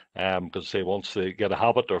line, because say once they get a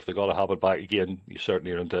habit, or if they got a habit back again, you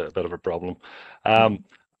certainly are into a bit of a problem.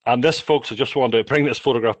 And this, folks, I just want to bring this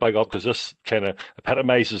photograph back up, because this kind of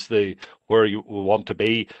epitomizes where you want to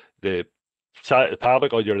be. The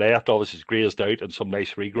paddock on your left obviously is grazed out and some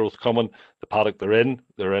nice regrowth coming. The paddock they're in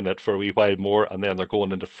it for a wee while more, and then they're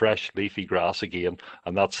going into fresh leafy grass again,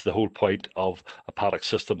 and that's the whole point of a paddock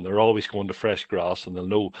system. They're always going to fresh grass, and they'll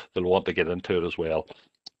know they'll want to get into it as well.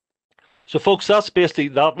 So folks, that's basically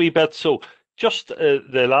that wee bit. So just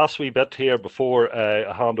the last wee bit here before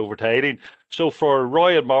I hand over to Aileen. So for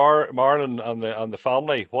Roy and Marilyn and the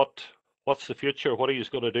family, what's the future? What are you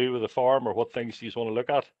going to do with the farm, or what things do you want to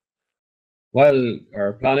look at? Well,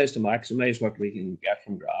 our plan is to maximise what we can get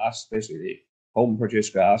from grass. Basically,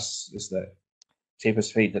 home-produced grass is the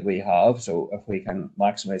cheapest feed that we have. So if we can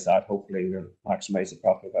maximise that, hopefully we'll maximise the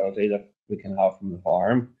profitability that we can have from the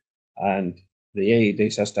farm. And the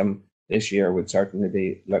AED system this year would certainly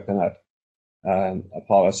be looking at a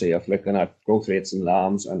policy of looking at growth rates in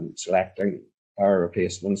lambs and selecting our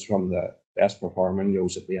replacements from the best performing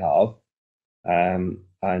ewes that we have.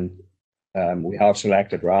 We have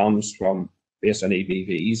selected rams based on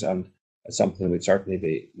EBVs, and it's something we'd certainly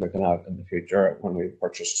be looking at in the future when we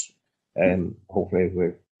purchase. Hopefully, if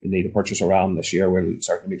we need to purchase a ram this year, we'll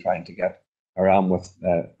certainly be trying to get a ram with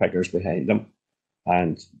figures behind them,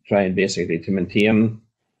 and trying basically to maintain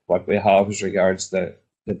what we have as regards the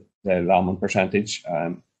lambing percentage.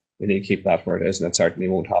 We need to keep that where it is, and it certainly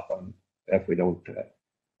won't happen if we don't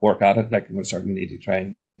work at it. Like, we'll certainly need to try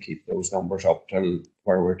and keep those numbers up till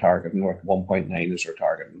where we're targeting, or 1.9 is our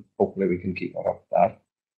target. Hopefully we can keep it up that.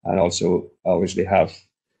 And also, obviously,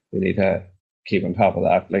 we need to keep on top of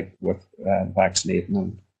that, like with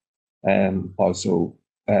vaccinating, and also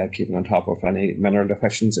keeping on top of any mineral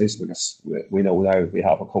deficiencies, because we know now we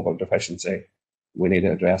have a cobalt deficiency. We need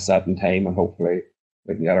to address that in time, and hopefully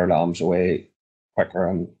we can get our lambs away quicker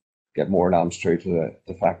and get more lambs through to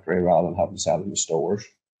the factory rather than having to sell them in the stores.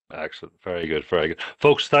 Excellent. Very good. Very good.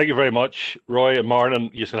 Folks, thank you very much. Roy and Marilyn,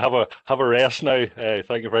 you should have a rest now.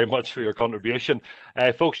 Thank you very much for your contribution.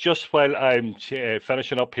 Folks, just while I'm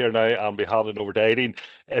finishing up here now, I'll be handing over to Aileen.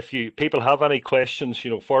 If people have any questions,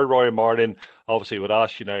 for Roy and Marilyn, obviously would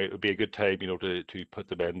ask you now, it would be a good time, to put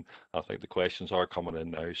them in. I think the questions are coming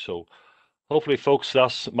in now. So hopefully, folks,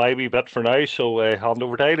 that's my wee bit for now. So hand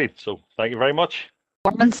over to Aileen. So thank you very much.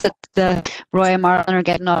 Performance that the Roy and Marilyn are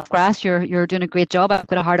getting off grass. You're doing a great job. I've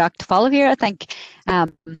got a hard act to follow here, I think.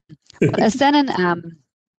 As Senan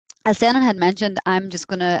had mentioned, I'm just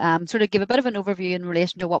going to sort of give a bit of an overview in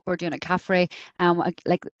relation to what we're doing at CAFRE.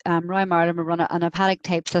 Roy and Marilyn, we run an paddock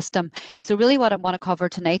type system. So really what I want to cover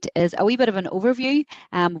tonight is a wee bit of an overview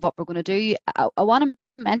of what we're going to do. I want to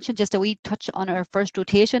mention just a wee touch on our first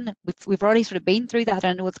rotation. We've already sort of been through that.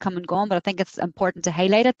 I know it's come and gone, but I think it's important to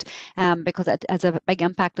highlight it because it has a big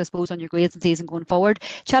impact, I suppose, on your grazing season going forward.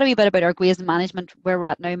 Chat a wee bit about our grazing management, where we're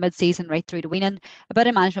at now mid-season right through to weaning, a bit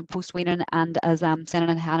of management post-weaning, and as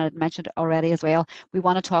Senan and Hannah had mentioned already as well, we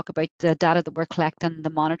want to talk about the data that we're collecting,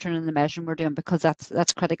 the monitoring and the measuring we're doing, because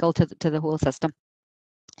that's critical to the whole system.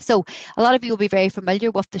 So a lot of you will be very familiar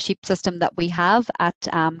with the sheep system that we have at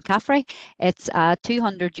CAFRE. It's a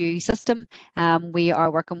 200 ewe system. We are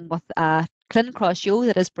working with a Clin Cross ewe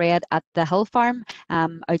that is bred at the Hill Farm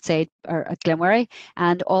outside or at Glenwherry,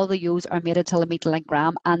 and all the ewes are mated till a meat-link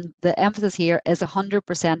gram. And the emphasis here is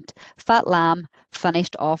 100% fat lamb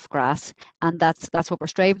finished off grass, and that's what we're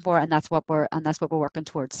striving for, and that's what we're working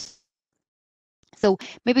towards. So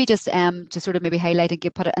maybe just to sort of maybe highlight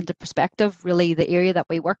and put it into perspective, really the area that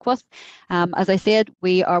we work with. As I said,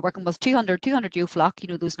 we are working with 200 ewe flock.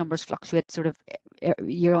 Those numbers fluctuate sort of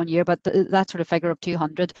year on year, but that sort of figure of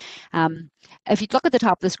 200. If you look at the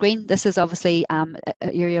top of the screen, this is obviously an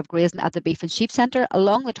area of grazing at the Beef and Sheep Centre.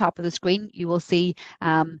 Along the top of the screen, you will see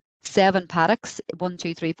 7 paddocks, 1,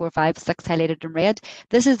 2, 3, 4, 5, 6 highlighted in red.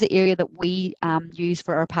 This is the area that we use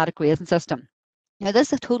for our paddock grazing system. Now,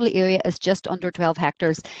 this total area is just under 12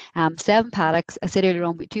 hectares, 7 paddocks, I said earlier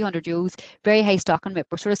on, 200 ewes, very high stocking weight.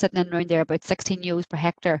 We're sort of sitting in around there about 16 ewes per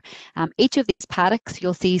hectare. Each of these paddocks,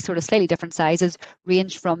 you'll see sort of slightly different sizes,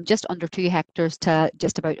 range from just under 2 hectares to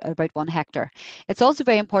just about 1 hectare. It's also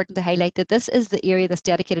very important to highlight that this is the area that's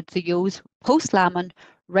dedicated to ewes post-lambing,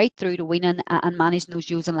 right through to weaning and managing those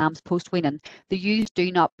ewes and lambs post-weaning. The ewes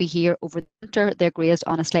do not be here over the winter. They're grazed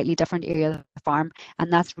on a slightly different area of the farm,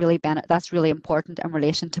 and that's really important in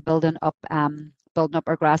relation to building up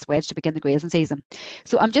our grass wedge to begin the grazing season.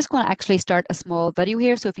 So I'm just going to actually start a small video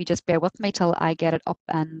here, so if you just bear with me till I get it up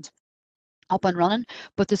and running.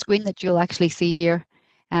 But the screen that you'll actually see here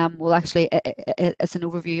it's an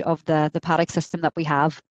overview of the paddock system that we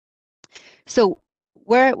have. So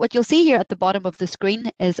what you'll see here at the bottom of the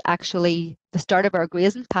screen is actually the start of our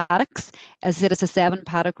grazing paddocks. As I said, it's a 7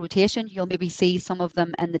 paddock rotation. You'll maybe see some of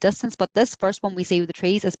them in the distance, but this first one we see with the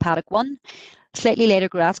trees is paddock 1, slightly lighter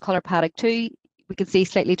grass colour paddock 2. We can see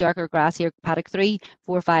slightly darker grass here, paddock 3,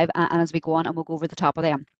 4, 5, and as we go on, and we'll go over the top of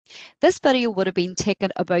them. This video would have been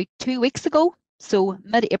taken about 2 weeks ago, so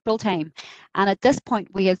mid-April time, and at this point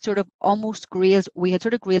we had sort of grazed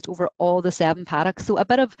over all the 7 paddocks. So a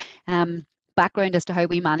bit of background as to how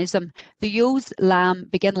we manage them. The ewes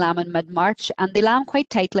begin lambing mid-March, and they lamb quite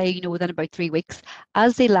tightly, within about 3 weeks.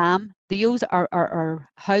 As they lamb, the ewes are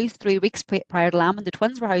housed 3 weeks prior to lambing. The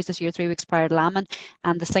twins were housed this year 3 weeks prior to lambing,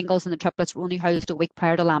 and the singles and the triplets were only housed a week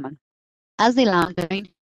prior to lambing. As they lamb down,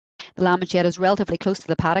 the lambing shed is relatively close to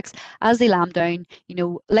the paddocks. As they lamb down,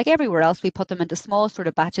 like everywhere else, we put them into small sort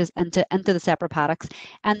of batches into the separate paddocks.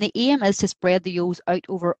 And the aim is to spread the ewes out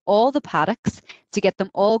over all the paddocks to get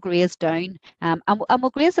them all grazed down. And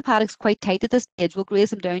we'll graze the paddocks quite tight at this stage. We'll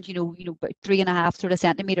graze them down, about 3.5 sort of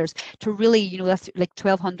centimetres to really, that's like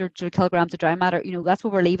 1,200 sort of kilograms of dry matter. That's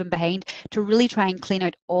what we're leaving behind to really try and clean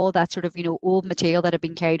out all that sort of, old material that had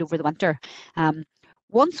been carried over the winter.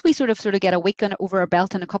 Once we sort of get a week over our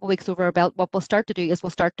belt and a couple of weeks over our belt, what we'll start to do is we'll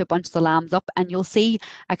start to bunch the lambs up, and you'll see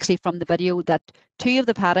actually from the video that 2 of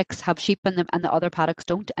the paddocks have sheep in them and the other paddocks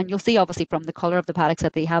don't, and you'll see obviously from the colour of the paddocks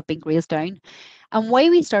that they have been grazed down. And why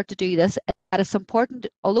we start to do this, that it's important,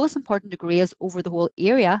 although it's important to graze over the whole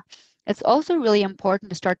area, it's also really important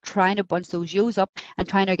to start trying to bunch those ewes up and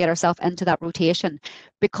trying to get ourselves into that rotation,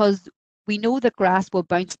 because we know that grass will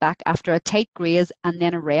bounce back after a tight graze and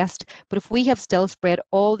then a rest. But if we have still spread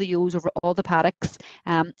all the ewes over all the paddocks,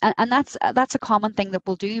 and that's a common thing that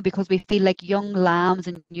we'll do, because we feel like young lambs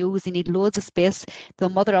and ewes, they need loads of space, they'll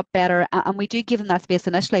mother up better, and we do give them that space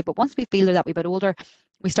initially. But once we feel they're that wee bit older,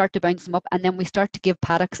 we start to bounce them up, and then we start to give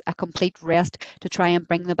paddocks a complete rest to try and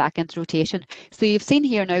bring them back into rotation. So you've seen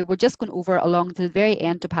here now, we're just going over along to the very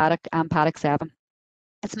end to paddock 7.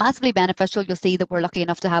 It's massively beneficial. You'll see that we're lucky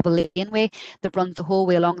enough to have a laneway that runs the whole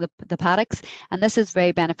way along the paddocks, and this is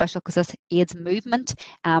very beneficial because this aids movement.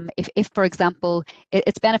 If for example,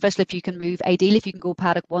 it's beneficial if you can move, ideally if you can go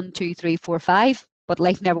paddock 1, 2, 3, 4, 5, but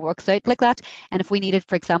life never works out like that. And if we needed,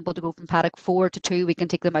 for example, to go from paddock 4 to 2, we can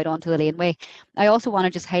take them out onto the laneway. I also want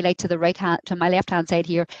to just highlight to my left hand side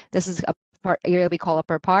here, this is a area we call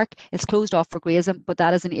Upper Park. It's closed off for grazing, but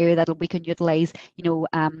that is an area that we can utilise,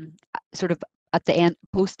 sort of at the end,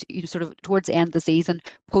 sort of towards the end of the season,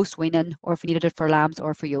 post weaning, or if we needed it for lambs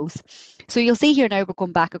or for ewes. So you'll see here now we're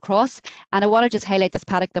going back across, and I want to just highlight this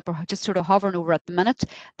paddock that we're just sort of hovering over at the minute.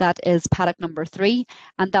 That is paddock number 3,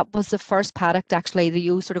 and that was the first paddock to actually, the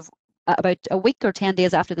ewes sort of about a week or 10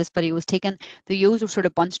 days after this video was taken, the ewes were sort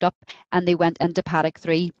of bunched up and they went into paddock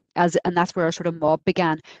 3. And that's where our sort of mob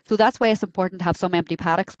began. So that's why it's important to have some empty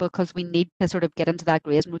paddocks, because we need to sort of get into that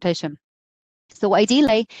grazing rotation. So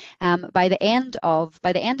ideally, by the end of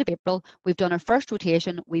April, we've done our first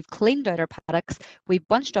rotation, we've cleaned out our paddocks, we've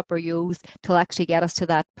bunched up our ewes to actually get us to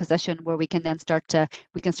that position where we can then start to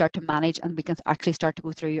manage, and we can actually start to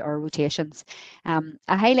go through our rotations.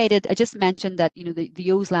 I just mentioned that the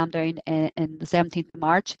ewes lamb down in the 17th of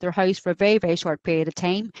March. They're housed for a very, very short period of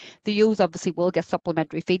time. The ewes obviously will get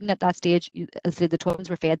supplementary feeding at that stage. As I said, the twins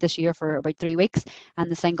were fed this year for about 3 weeks, and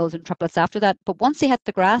the singles and triplets after that. But once they hit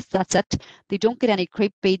the grass, that's it. They don't get any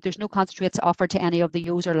creep feed. There's no concentrates offered to any of the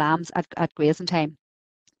ewes or lambs at grazing time.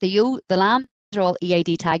 The lambs are all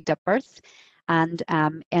EID tagged at birth, and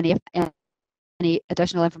any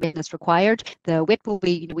additional information is required. The weight will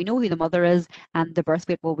be, we know who the mother is, and the birth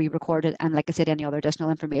weight will be recorded, and like I said, any other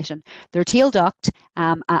additional information. They're tail docked,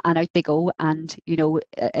 and out they go, and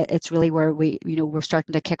it's really where we're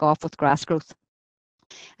starting to kick off with grass growth.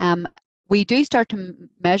 We do start to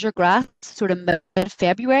measure grass sort of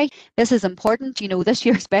mid-February. This is important. This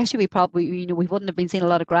year especially, we probably, we wouldn't have been seeing a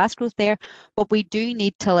lot of grass growth there, but we do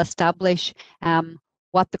need to establish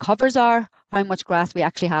what the covers are, how much grass we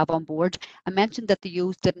actually have on board. I mentioned that the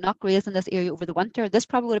ewes did not graze in this area over the winter. This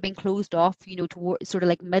probably would have been closed off, toward sort of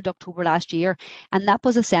like mid-October last year, and that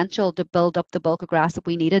was essential to build up the bulk of grass that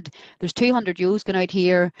we needed. There's 200 ewes going out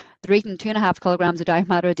here. They're eating 2.5 kilograms of dry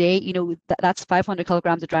matter a day. That's 500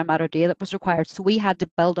 kilograms of dry matter a day that was required. So we had to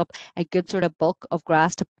build up a good sort of bulk of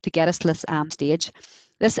grass to get us to this stage.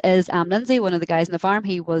 This is Lindsay, one of the guys on the farm.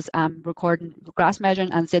 He was recording grass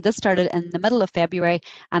measuring, and said this started in the middle of February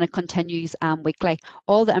and it continues weekly.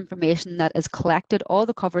 All the information that is collected, all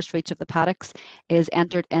the covers for each of the paddocks, is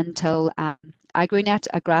entered into AgriNet,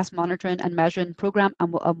 a grass monitoring and measuring program,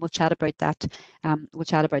 and we'll chat about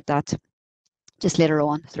that. Just later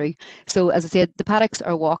on through. So as I said, the paddocks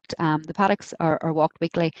are walked. The paddocks are walked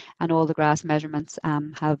weekly, and all the grass measurements are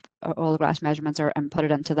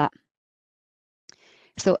inputted into that.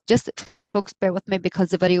 So just folks, bear with me because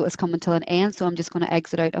the video is coming to an end, so I'm just going to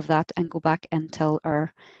exit out of that and go back until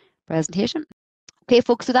our presentation. Okay,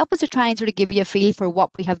 folks, so that was to try and sort of give you a feel for what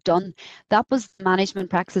we have done. That was management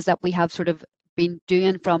practices that we have sort of been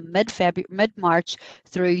doing from mid-March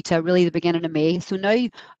through to really the beginning of May. So now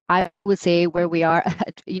I would say where we are,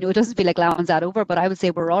 it doesn't feel like lamb's that over, but I would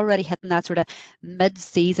say we're already hitting that sort of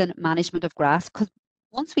mid-season management of grass, because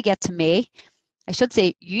once we get to May, I should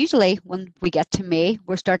say, usually when we get to May,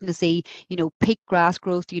 we're starting to see, peak grass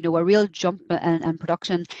growth, a real jump in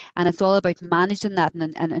production, and it's all about managing that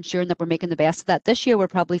and ensuring that we're making the best of that. This year, we're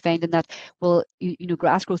probably finding that, well,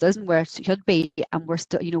 grass growth isn't where it should be, and we're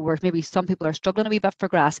still, where maybe some people are struggling a wee bit for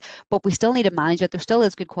grass, but we still need to manage it. There still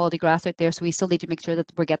is good quality grass out there, so we still need to make sure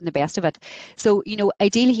that we're getting the best of it. So,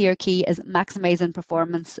 ideally here, key is maximising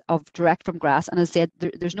performance of direct from grass, and as I said,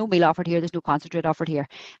 there's no meal offered here, there's no concentrate offered here,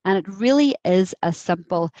 and it really is as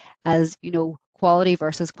simple as quality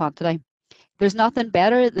versus quantity. There's nothing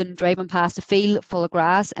better than driving past a field full of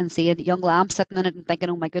grass and seeing young lambs sitting in it and thinking,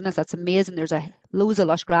 oh my goodness, that's amazing, there's loads of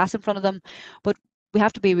lush grass in front of them. But we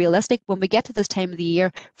have to be realistic. When we get to this time of the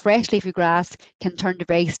year, fresh leafy grass can turn to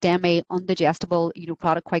very stemmy, undigestible,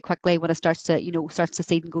 product quite quickly when it starts to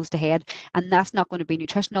seed and goes to head. And that's not going to be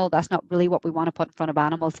nutritional. That's not really what we want to put in front of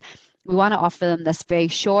animals. We want to offer them this very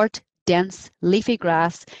short, dense, leafy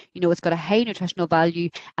grass. It's got a high nutritional value,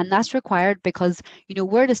 and that's required because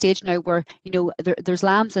we're at a stage now where there's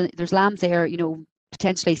lambs there,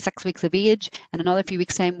 potentially 6 weeks of age. In another few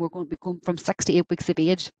weeks' time, we're going to be going from 6 to 8 weeks of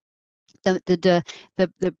age. The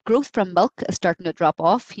growth from milk is starting to drop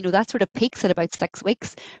off. You know, that sort of peaks at about 6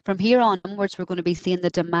 weeks. From here onwards, we're going to be seeing the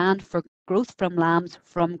demand for growth from lambs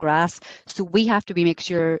from grass. So we have to make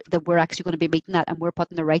sure that we're actually going to be meeting that, and we're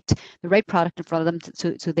putting the right product in front of them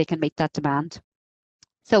so they can meet that demand.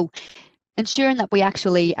 So ensuring that we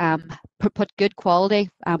actually put good quality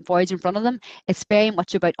forage in front of them, it's very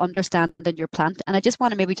much about understanding your plant. And I just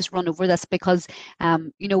want to maybe just run over this because,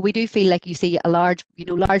 you know, we do feel like you see a large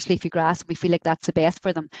leafy grass, and we feel like that's the best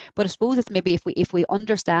for them. But I suppose it's maybe if we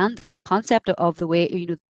understand the concept of the way, you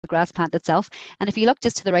know, the grass plant itself. And if you look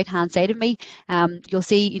just to the right hand side of me, you'll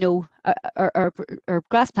see, you know, our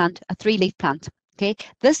grass plant, a 3-leaf plant. Okay,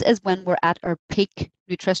 this is when we're at our peak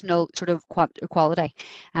nutritional sort of quality.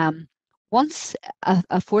 Once a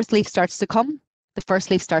 4th leaf starts to come, the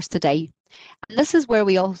 1st leaf starts to die. And this is where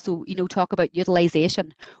we also, you know, talk about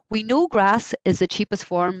utilization. We know grass is the cheapest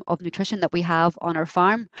form of nutrition that we have on our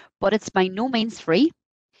farm, but it's by no means free.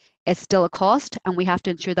 It's still a cost, and we have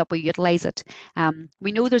to ensure that we utilize it.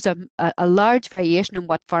 We know there's a large variation in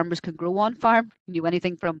what farmers can grow on farm. You know,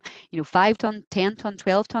 anything from, you know, 5 ton, 10 ton,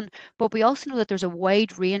 12 ton. But we also know that there's a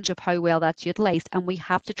wide range of how well that's utilized, and we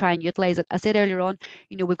have to try and utilize it. I said earlier on,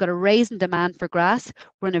 you know, we've got a rise in demand for grass.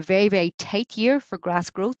 We're in a very, very tight year for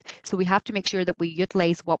grass growth, so we have to make sure that we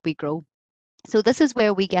utilize what we grow. So this is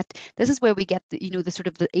where we get the, you know, the sort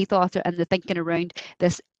of the ethos and the thinking around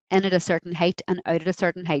this in at a certain height and out at a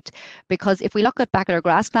certain height. Because if we look back at our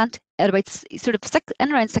grass plant, at about sort of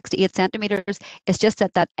around 6 to 8 centimeters, it's just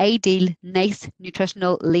at that ideal, nice,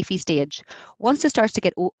 nutritional, leafy stage. Once it starts to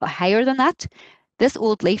get higher than that, this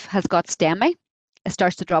old leaf has got stemmy. It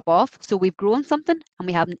starts to drop off. So we've grown something and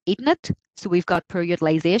we haven't eaten it. So we've got poor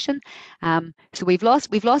utilization. So we've lost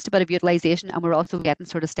a bit of utilization, and we're also getting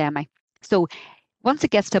sort of stemmy. So once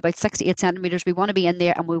it gets to about 6 to 8 centimeters, we want to be in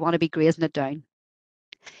there and we want to be grazing it down.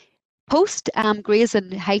 Post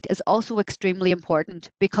grazing height is also extremely important,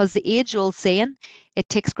 because the age-old saying, it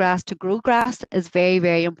takes grass to grow grass, is very,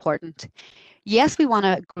 very important. Yes, we want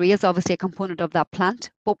to graze, obviously a component of that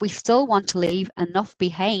plant, but we still want to leave enough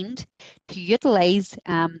behind to utilize,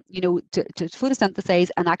 you know, to photosynthesize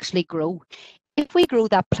and actually grow. If we grow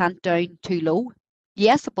that plant down too low,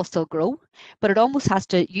 yes, it will still grow, but it almost has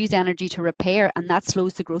to use energy to repair, and that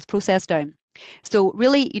slows the growth process down. So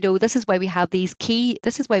really, you know, this is why we have these key,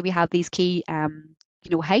 you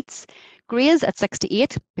know, heights. Graze at 6 to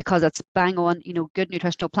 8 because it's bang on, you know, good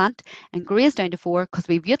nutritional plant, and graze down to 4 because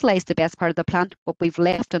we've utilized the best part of the plant, but we've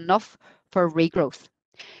left enough for regrowth.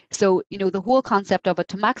 So, you know, the whole concept of it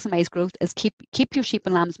to maximize growth is keep your sheep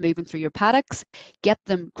and lambs moving through your paddocks, get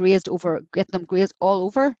them grazed all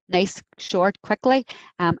over, nice, short, quickly,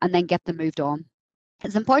 and then get them moved on.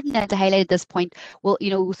 It's important then to highlight at this point, well, you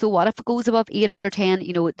know, so what if it goes above 8 or 10,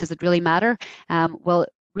 you know, does it really matter? Well,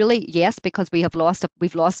 really, yes, because we've lost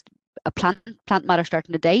a plant matter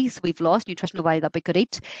starting to die, so we've lost nutritional value that we could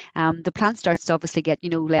eat. The plant starts to obviously get, you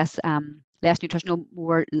know, less nutritional,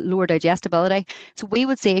 lower digestibility. So we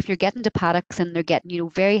would say if you're getting to paddocks and they're getting, you know,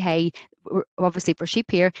 very high, obviously for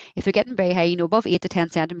sheep here, if they're getting very high, you know, above 8 to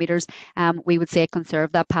 10 centimeters, we would say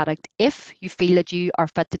conserve that paddock if you feel that you are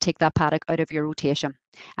fit to take that paddock out of your rotation,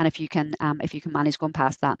 and if you can manage going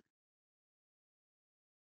past that.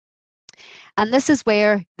 And this is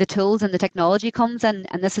where the tools and the technology comes in,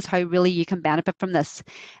 and this is how really you can benefit from this.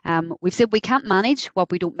 We've said we can't manage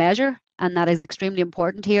what we don't measure, and that is extremely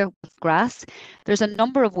important here with grass. There's a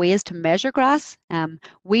number of ways to measure grass.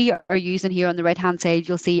 We are using here on the right hand side,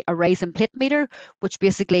 you'll see a rise in plate meter, which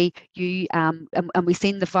basically you and we've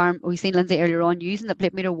seen Lindsay earlier on using the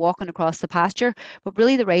plate meter walking across the pasture, but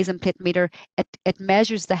really the rise in plate meter, it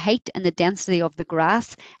measures the height and the density of the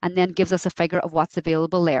grass and then gives us a figure of what's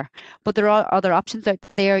available there. But there are other options out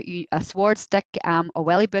there, a sword stick, a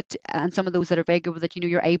welly boot, and some of those that are very good with it, you know,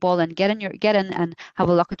 your eyeball, and get in and have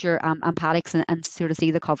a look at your paddocks and sort of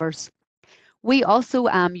see the covers. We also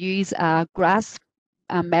use a grass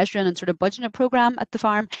measuring and sort of budgeting program at the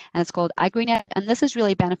farm, and it's called AgriNet, and this is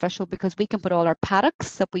really beneficial because we can put all our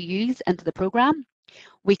paddocks that we use into the program.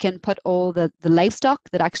 We can put all the livestock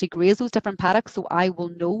that actually graze those different paddocks, so I will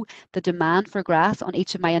know the demand for grass on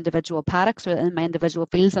each of my individual paddocks or in my individual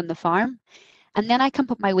fields on the farm. And then I can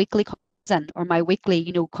put my weekly covers in, or my weekly,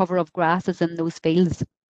 you know, cover of grasses in those fields.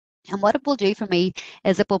 And what it will do for me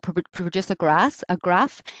is it will produce a graph,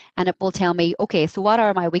 and it will tell me, okay, so what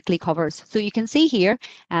are my weekly covers? So you can see here,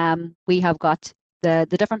 we have got the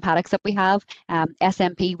different paddocks that we have.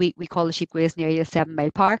 SMP, we call the sheep grazing area 7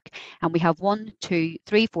 Mile Park, and we have 1, 2,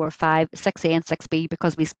 3, 4, 5, 6A and 6B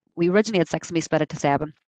because we originally had 6 and we split it to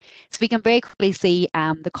 7. So we can very quickly see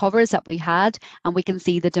the covers that we had, and we can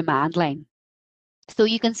see the demand line. So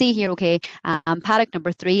you can see here, okay, paddock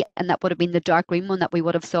number 3, and that would have been the dark green one that we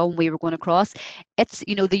would have saw when we were going across. It's,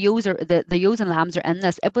 you know, the ewes and lambs are in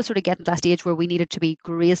this. It was sort of getting to that stage where we needed to be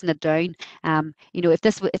grazing it down. You know, if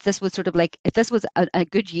this was sort of like, if this was a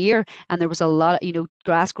good year and there was a lot of, you know,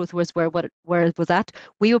 grass growth was where it was at,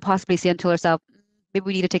 we would possibly say to ourselves, maybe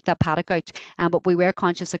we need to take that paddock out. But we were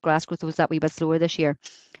conscious that grass growth was that wee bit slower this year.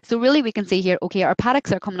 So really we can see here, okay, our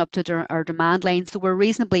paddocks are coming up to our demand line. So we're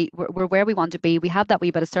where we want to be. We have that wee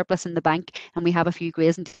bit of surplus in the bank, and we have a few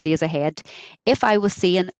grazing days ahead. If I was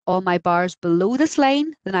seeing all my bars below this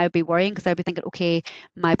line, then I would be worrying, because I'd be thinking, okay,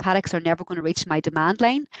 my paddocks are never going to reach my demand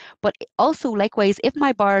line. But also likewise, if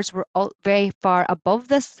my bars were all very far above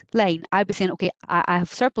this line, I'd be saying, okay, I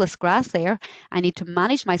have surplus grass there. I need to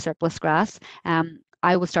manage my surplus grass.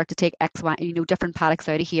 I will start to take different paddocks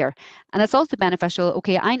out of here. And it's also beneficial.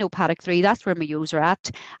 Okay, I know paddock 3, that's where my ewes are at.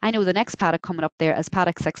 I know the next paddock coming up there is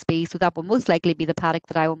paddock 6B, so that will most likely be the paddock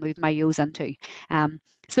that I will move my ewes into.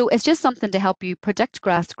 So it's just something to help you predict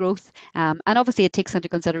grass growth. And obviously it takes into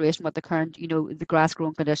consideration what the current, you know, the grass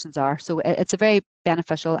growing conditions are. So it's a very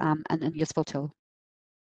beneficial and useful tool.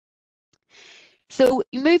 So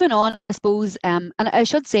moving on, I suppose, and I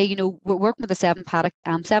should say, you know, we're working with a 7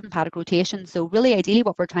 paddock rotation. So really, ideally,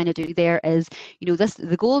 what we're trying to do there is, you know,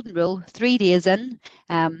 the golden rule: 3 days in,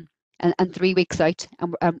 and 3 weeks out.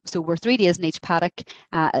 And so we're 3 days in each paddock,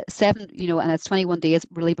 7, you know, and it's 21 days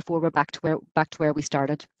really before we're back to where we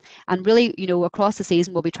started. And really, you know, across the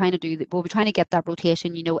season, we'll be trying to get that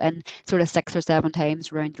rotation, you know, in sort of 6 or 7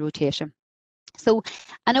 times around the rotation. So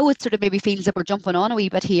I know it sort of maybe feels that we're jumping on a wee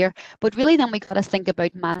bit here, but really then we got to think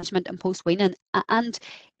about management and post-weaning. And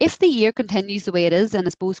if the year continues the way it is, and I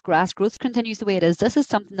suppose grass growth continues the way it is, this is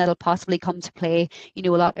something that'll possibly come to play, you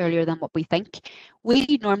know, a lot earlier than what we think.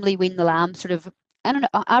 We normally wean the lamb sort of, I don't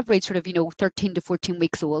know, average sort of, you know, 13 to 14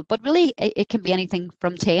 weeks old, but really it can be anything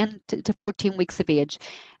from 10 to 14 weeks of age.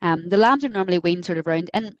 The lambs are normally weaned sort of around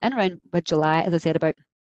July, as I said,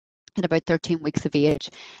 at about 13 weeks of age.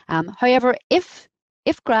 However, if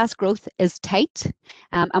grass growth is tight,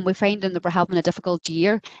 and we're finding that we're having a difficult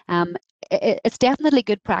year, it's definitely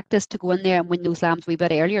good practice to go in there and wean those lambs a wee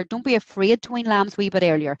bit earlier. Don't be afraid to wean lambs a wee bit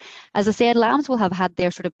earlier. As I said, lambs will have had their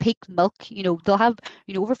sort of peak milk. You know, they'll have,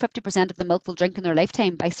 you know, over 50% of the milk they'll drink in their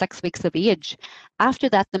lifetime by 6 weeks of age. After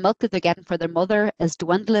that, the milk that they're getting for their mother is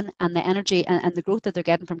dwindling, and the energy and the growth that they're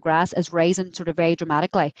getting from grass is rising sort of very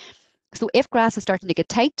dramatically. So if grass is starting to get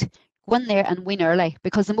tight, go in there and wean early,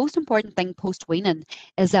 because the most important thing post-weaning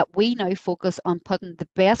is that we now focus on putting the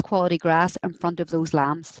best quality grass in front of those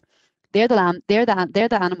lambs. They're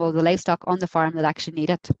the animal, the livestock on the farm that actually need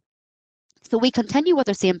it. So we continue with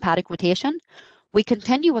our same paddock rotation. We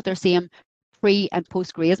continue with our same pre and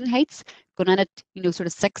post grazing heights, going in at, you know, sort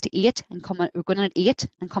of 6 to 8 and we're going in at 8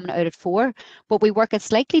 and coming out at 4. But we work it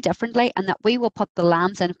slightly differently, and that we will put the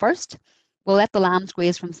lambs in first. We'll let the lambs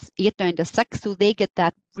graze from 8 down to 6, so they get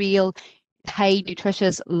that real high,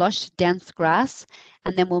 nutritious, lush, dense grass,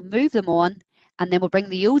 and then we'll move them on, and then we'll bring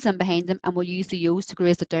the ewes in behind them, and we'll use the ewes to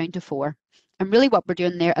graze it down to 4. And really what we're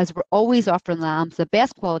doing there is we're always offering lambs the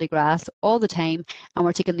best quality grass all the time, and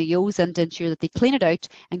we're taking the ewes in to ensure that they clean it out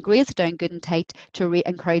and graze it down good and tight to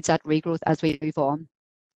encourage that regrowth as we move on.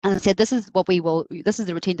 And I said, this is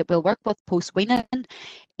the routine that we'll work with post-weaning.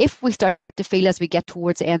 If we start to feel as we get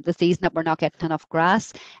towards the end of the season that we're not getting enough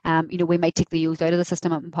grass, you know, we might take the ewes out of the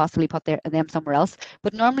system and possibly put them somewhere else.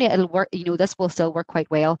 But normally it'll work, you know, this will still work quite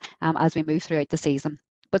well as we move throughout the season.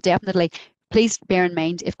 But definitely, please bear in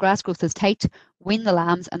mind, if grass growth is tight, wean the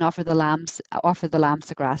lambs and offer the lambs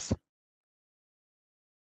the grass.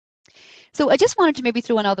 So I just wanted to maybe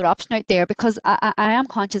throw another option out there, because I am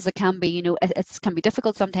conscious it can be, you know, it can be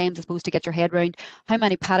difficult sometimes, I suppose, to get your head around how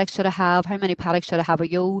many paddocks should I have, how many paddocks should I have a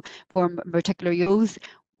ewe for particular ewes.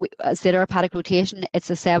 As I said, our paddock rotation, it's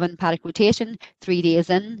a 7 paddock rotation, 3 days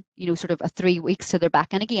in, you know, sort of a 3 weeks till they're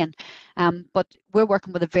back in again. But we're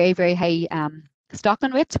working with a very, very high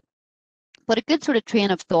stocking rate. But a good sort of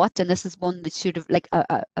train of thought, and this is one that's sort of like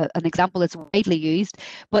an example that's widely used,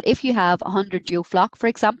 but if you have 100 ewe flock, for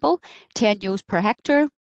example, 10 ewes per hectare,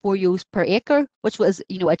 4 ewes per acre, which was,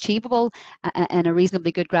 you know, achievable in a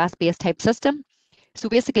reasonably good grass-based type system. So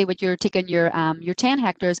basically what you're taking your 10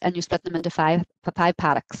 hectares and you split them into five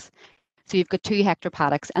paddocks. So you've got 2 hectare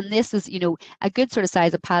paddocks, and this is, you know, a good sort of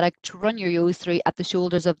size of paddock to run your ewes through at the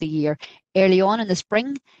shoulders of the year, early on in the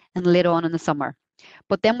spring and late on in the summer.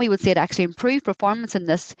 But then we would say to actually improve performance in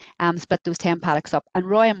this, split those 10 paddocks up. And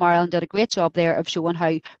Roy and Marilyn did a great job there of showing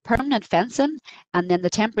how permanent fencing and then the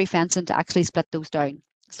temporary fencing to actually split those down.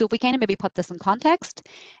 So if we kind of maybe put this in context,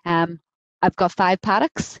 I've got 5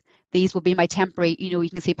 paddocks. These will be my temporary, you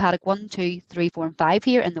can see paddock 1, 2, 3, 4, and 5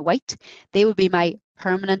 here in the white. They would be my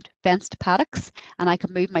permanent fenced paddocks, and I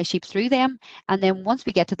can move my sheep through them. And then once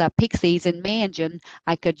we get to that peak season, May and June,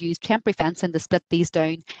 I could use temporary fencing to split these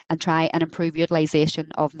down and try and improve utilization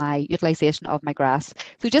of my grass.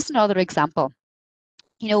 So just another example.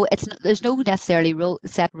 There's no necessarily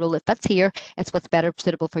set rule that fits here. It's what's better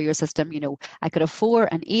suitable for your system. I could have 4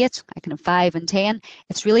 and 8, I can have 5 and 10.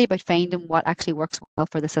 It's really about finding what actually works well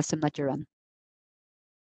for the system that you're in.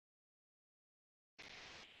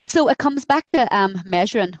 So it comes back to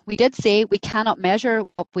measuring. We did say we cannot measure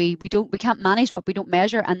what we can't manage what we don't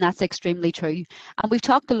measure, and that's extremely true. And we've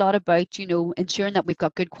talked a lot about, ensuring that we've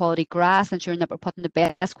got good quality grass, ensuring that we're putting the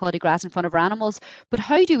best quality grass in front of our animals. But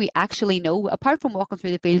how do we actually know, apart from walking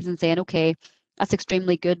through the fields and saying, okay, that's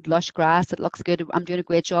extremely good, lush grass, it looks good, I'm doing a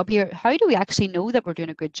great job here. How do we actually know that we're doing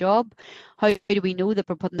a good job? How do we know that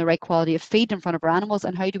we're putting the right quality of feed in front of our animals?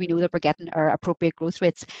 And how do we know that we're getting our appropriate growth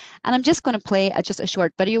rates? And I'm just going to play just a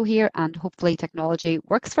short video here, and hopefully technology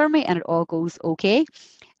works for me and it all goes okay.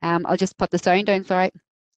 I'll just put the sound down, sorry.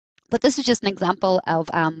 But this is just an example of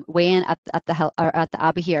weighing at the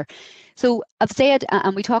Abbey here. So I've said,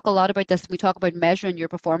 and we talk a lot about this, we talk about measuring your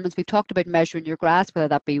performance. We've talked about measuring your grass, whether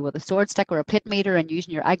that be with a sword stick or a pit meter, and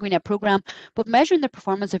using your AgriNet program. But measuring the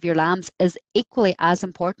performance of your lambs is equally as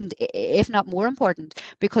important, if not more important,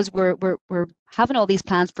 because we're having all these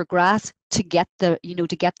plans for grass to get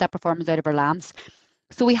that performance out of our lambs.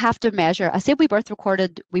 So we have to measure. I said we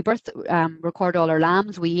record all our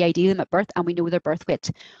lambs, we EID them at birth, and we know their birth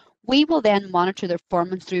weight. We will then monitor their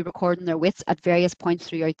performance through recording their weights at various points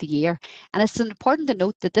throughout the year. And it's important to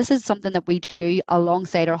note that this is something that we do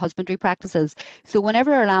alongside our husbandry practices. So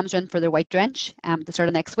whenever our lambs are in for their white drench at the start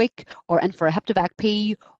of next week, or in for a hip-to-back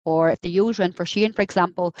pea, or if the ewes are in for shearing, for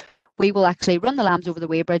example, we will actually run the lambs over the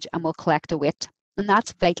weighbridge and we'll collect a weight. And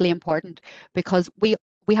that's vitally important, because we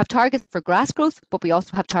have targets for grass growth, but we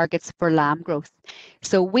also have targets for lamb growth.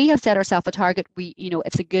 So we have set ourselves a target.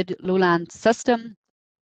 It's a good lowland system.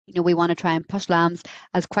 We want to try and push lambs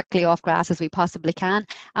as quickly off grass as we possibly can.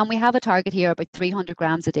 And we have a target here about 300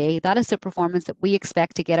 grams a day. That is the performance that we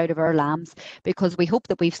expect to get out of our lambs, because we hope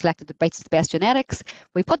that we've selected the best genetics,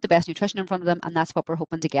 we put the best nutrition in front of them, and that's what we're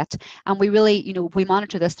hoping to get. And we really, we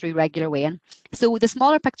monitor this through regular weighing. So the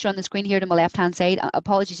smaller picture on the screen here to my left-hand side,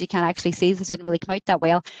 apologies you can't actually see, this didn't really come out that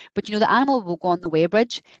well, but the animal will go on the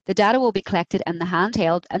weighbridge, the data will be collected in the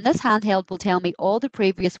handheld, and this handheld will tell me all the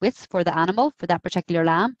previous weights for the animal, for that particular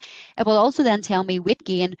lamb. It will also then tell me weight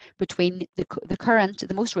gain between the current,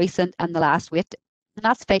 the most recent, and the last weight. And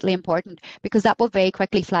that's vitally important, because that will very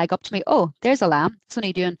quickly flag up to me, oh, there's a lamb, it's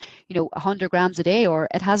only doing 100 grams a day, or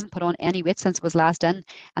it hasn't put on any weight since it was last in,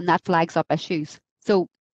 and that flags up issues. So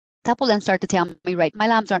that will then start to tell me, right, my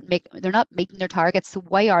lambs they're not meeting their targets. So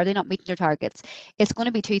why are they not meeting their targets? It's going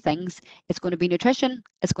to be 2 things. It's going to be nutrition,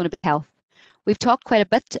 it's going to be health. We've talked quite a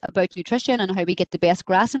bit about nutrition and how we get the best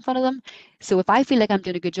grass in front of them. So if I feel like I'm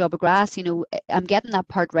doing a good job of grass, I'm getting that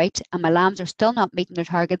part right, and my lambs are still not meeting their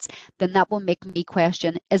targets, then that will make me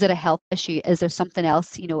question, is it a health issue? Is there something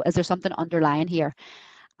else? Is there something underlying here?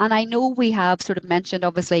 And I know we have sort of mentioned,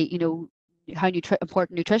 obviously, how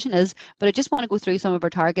important nutrition is, but I just want to go through some of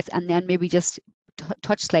our targets and then maybe just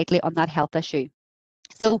touch slightly on that health issue.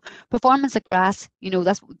 So performance at grass,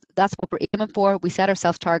 that's what we're aiming for. We set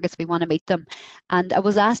ourselves targets, we want to meet them. And I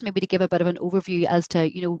was asked maybe to give a bit of an overview as to,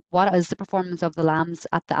 what is the performance of the lambs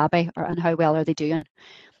at the Abbey, and how well are they doing.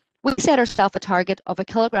 We set ourselves a target of 1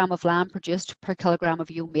 kilogram of lamb produced per kilogram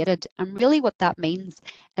of ewe mated. And really what that means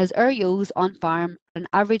is our ewes on farm at an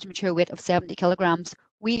average mature weight of 70 kilograms,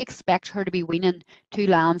 we expect her to be weaning 2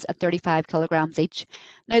 lambs at 35 kilograms each.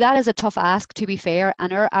 Now that is a tough ask, to be fair,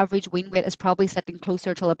 and our average wean weight is probably sitting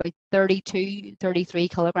closer to about 32, 33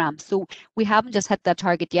 kilograms. So we haven't just hit that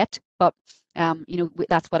target yet, but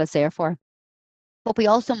that's what it's there for. But we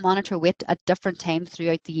also monitor weight at different times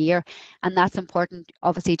throughout the year, and that's important,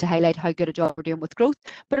 obviously, to highlight how good a job we're doing with growth.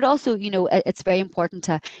 But it also, it's very important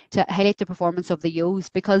to highlight the performance of the ewes,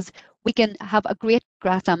 because we can have a great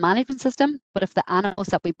grassland management system, but if the animals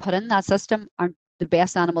that we put in that system aren't the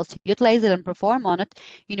best animals to utilise it and perform on it,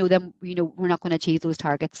 then we're not going to achieve those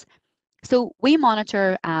targets. So we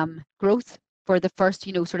monitor growth for the first,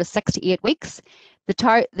 sort of 6 to 8 weeks.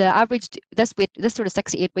 The average, this sort of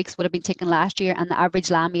 6 to 8 weeks would have been taken last year, and the average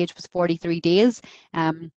lamb age was 43 days.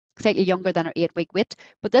 slightly younger than our 8-week weight.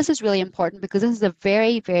 But this is really important because this is a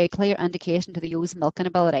very, very clear indication to the ewes' milking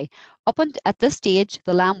ability. At this stage,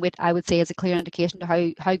 the lamb weight, I would say, is a clear indication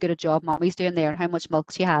to how good a job mommy's doing there and how much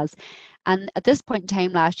milk she has. And at this point in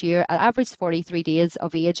time last year, at average 43 days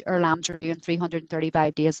of age, our lambs are doing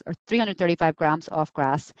 335 days or 335 grams off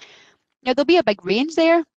grass. Now, there'll be a big range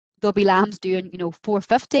there. There'll be lambs doing,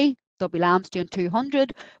 450. There'll be lambs doing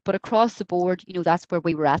 200. But across the board, that's where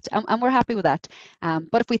we were at. And we're happy with that.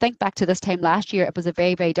 But if we think back to this time last year, it was a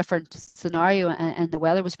very, very different scenario. And the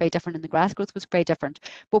weather was very different and the grass growth was very different.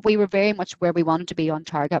 But we were very much where we wanted to be on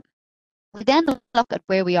target. We then look at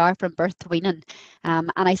where we are from birth to weaning.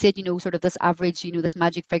 And I said, sort of this average, this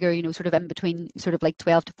magic figure, sort of in between sort of like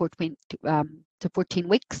 12 to 14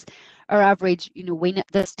 weeks. Our average, wean,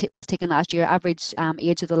 this taken last year, average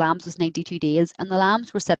age of the lambs was 92 days, and the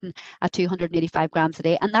lambs were sitting at 285 grams a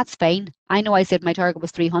day, and that's fine. I know I said my target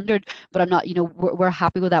was 300, but I'm not, we're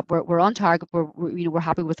happy with that. We're on target. We're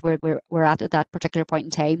happy with where we're at that particular point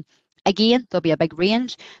in time. Again, there'll be a big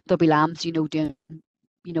range. There'll be lambs, doing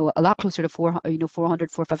a lot closer to 400,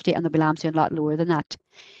 450, and there'll be lambs doing a lot lower than that.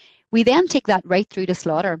 We then take that right through to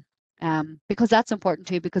slaughter, because that's important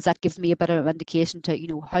too, because that gives me a bit of an indication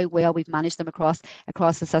to, how well we've managed them across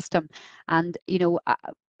the system. And,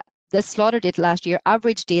 this slaughter date last year,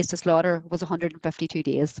 average days to slaughter was 152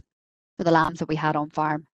 days for the lambs that we had on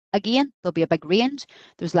farm. Again, there'll be a big range.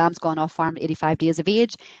 There's lambs gone off farm at 85 days of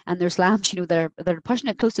age, and there's lambs, that are pushing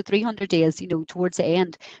it close to 300 days, towards the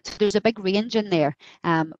end. So there's a big range in there.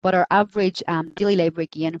 But our average daily live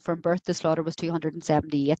weight gain from birth to slaughter was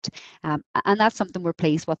 278, and that's something we're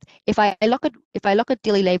pleased with. If I look at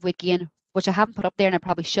daily live weight gain, which I haven't put up there, and I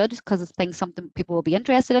probably should, because it's something people will be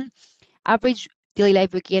interested in, average daily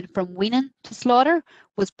live weight gain from weaning to slaughter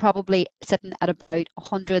was probably sitting at about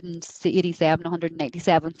 187,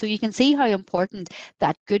 197. So you can see how important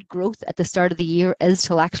that good growth at the start of the year is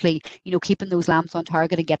to actually, keeping those lambs on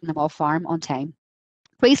target and getting them off farm on time.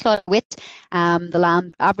 Pre-slaughter weight, the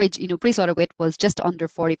lamb average, pre-slaughter weight was just under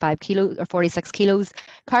 45 kilos or 46 kilos.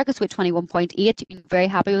 Carcass weight 21.8. Very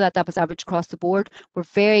happy with that. That was average across the board. We're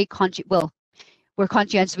very we're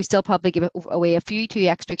conscientious. We still probably give away a few 2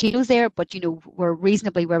 extra kilos there, but we're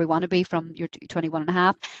reasonably where we want to be from your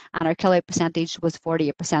 21.5, and our kill out percentage was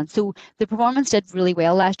 48%. So the performance did really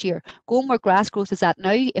well last year. Going where grass growth is at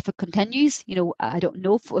now, if it continues, I don't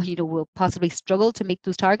know if we'll possibly struggle to meet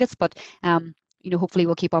those targets, but hopefully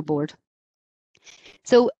we'll keep on board.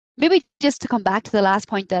 So maybe just to come back to the last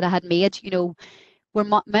point that I had made, we're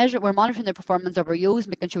monitoring the performance of our ewes,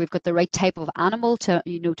 making sure we've got the right type of animal to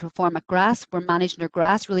to perform at grass. We're managing their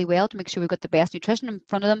grass really well to make sure we've got the best nutrition in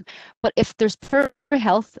front of them. But if there's poor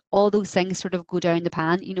health, all those things sort of go down the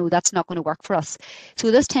pan. That's not going to work for us. So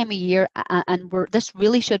this time of year, and this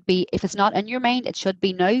really should be, if it's not in your mind, it should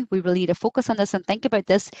be now. We really need to focus on this and think about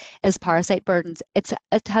this as parasite burdens. It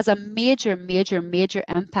has a major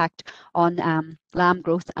impact on lamb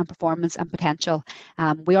growth and performance and potential.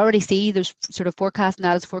 We already see there's sort of forecast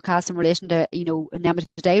in relation to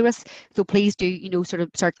nematodes. So please do sort of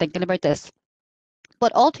start thinking about this.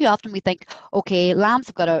 But all too often we think, okay, lambs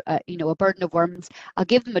have got a burden of worms. I'll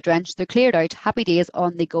give them a drench. They're cleared out. Happy days,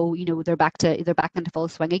 on they go. They're back into full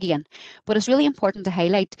swing again. But it's really important to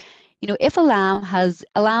highlight, if a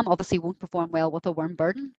lamb obviously won't perform well with a worm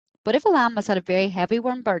burden. But if a lamb has had a very heavy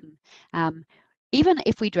worm burden, even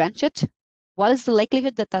if we drench it, what is the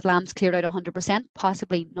likelihood that that lamb's cleared out 100%?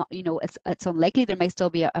 Possibly not. It's unlikely. There might still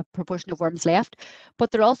be a proportion of worms left,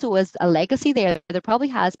 but there also is a legacy there. There probably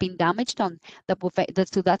has been damage done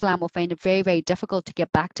so that lamb will find it very, very difficult to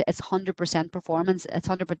get back to its 100% performance, its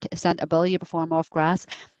 100% ability to perform off grass.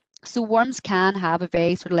 So worms can have a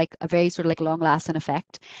very sort of like long-lasting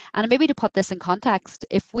effect. And maybe to put this in context,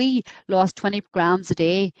 if we lost 20 grams a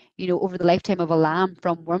day, over the lifetime of a lamb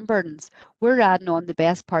from worm burdens, we're adding on the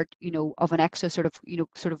best part, of an extra sort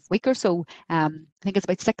of week or so. I think it's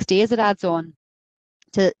about 6 days it adds on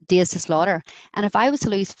to days to slaughter. And if I was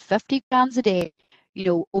to lose 50 grams a day,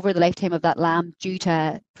 over the lifetime of that lamb due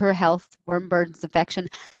to poor health, worm burdens, infection,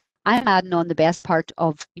 I'm adding on the best part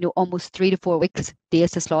of, almost 3 to 4 weeks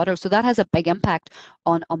days to slaughter. So that has a big impact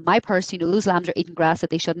on my purse. Those lambs are eating grass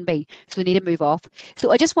that they shouldn't be. So we need to move off.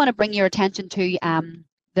 So I just want to bring your attention to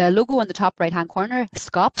the logo on the top right hand corner,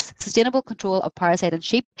 SCOPS, Sustainable Control of Parasite in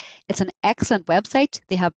Sheep. It's an excellent website.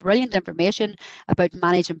 They have brilliant information about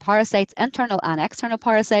managing parasites, internal and external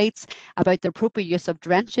parasites, about the appropriate use of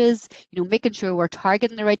drenches, making sure we're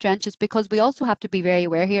targeting the right drenches, because we also have to be very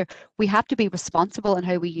aware here. We have to be responsible in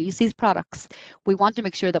how we use these products. We want to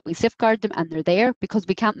make sure that we safeguard them and they're there, because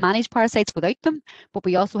we can't manage parasites without them, but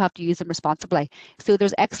we also have to use them responsibly. So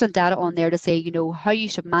there's excellent data on there to say, how you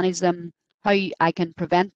should manage them, how I can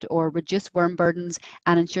prevent or reduce worm burdens,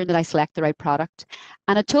 and ensure that I select the right product.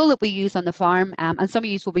 And a tool that we use on the farm, and some of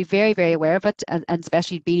you will be very, very aware of it, and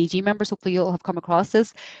especially BDG members, hopefully you'll have come across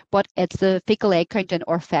this, but it's the fecal egg counting,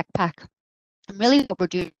 or FEC pack. And really what we're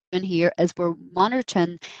doing here is we're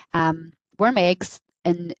monitoring worm eggs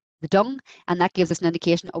in the dung, and that gives us an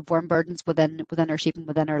indication of worm burdens within our sheep and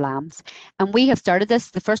within our lambs. And we have started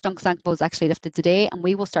this. The first dung sample is actually lifted today, and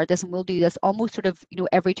we will start this, and we'll do this almost sort of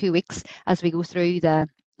every 2 weeks as we go through the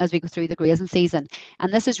grazing season.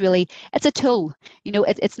 And this is really, it's a tool.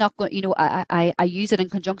 It's not going, I use it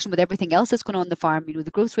in conjunction with everything else that's going on the farm,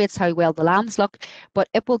 the growth rates, how well the lambs look, but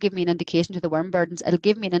it will give me an indication to the worm burdens. It'll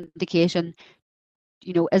give me an indication,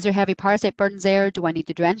 is there heavy parasite burdens there? Do I need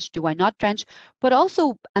to drench? Do I not drench? But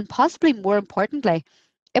also, and possibly more importantly,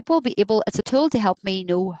 it's a tool to help me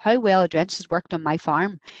know how well a drench has worked on my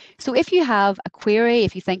farm. So if you have a query,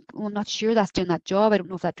 if you think, oh, I'm not sure that's doing that job, I don't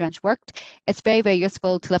know if that drench worked, it's very, very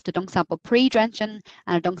useful to lift a dung sample pre-drenching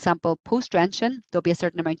and a dung sample post-drenching. There'll be a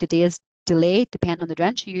certain amount of days delay depending on the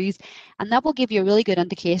drench you use, and that will give you a really good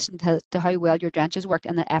indication to how well your drench has worked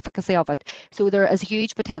and the efficacy of it. So there is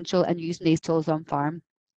huge potential in using these tools on farm.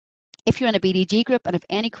 If you're in a BDG group and have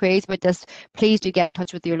any queries about this, please do get in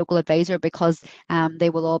touch with your local advisor, because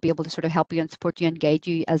they will all be able to sort of help you and support you and guide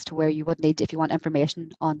you as to where you would need if you want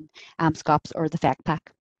information on SCOPS or the FEC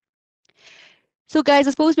pack. So guys, I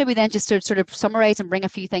suppose maybe then just to sort of summarise and bring a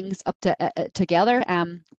few things up together.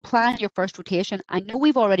 Plan your first rotation. I know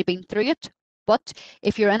we've already been through it, but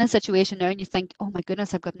if you're in a situation now and you think, oh my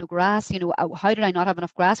goodness, I've got no grass, how did I not have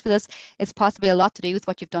enough grass for this? It's possibly a lot to do with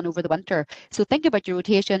what you've done over the winter. So think about your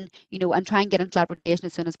rotation, and try and get into that rotation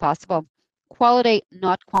as soon as possible. Quality,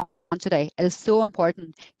 not quantity. It is so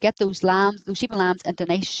important. Get those sheep and lambs into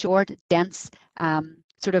nice, short, dense,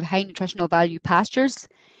 sort of high nutritional value pastures.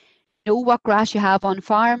 Know what grass you have on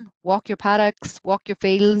farm, walk your paddocks, walk your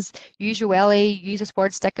fields, use your welly, use a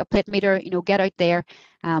sport stick, a plate meter, get out there.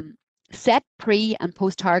 Set pre and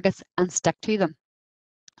post targets and stick to them.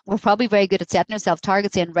 We're probably very good at setting ourselves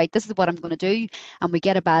targets, saying, right, this is what I'm going to do, and we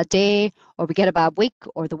get a bad day or we get a bad week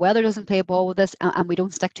or the weather doesn't play ball with us, and we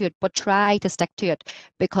don't stick to it. But try to stick to it,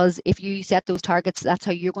 because if you set those targets, that's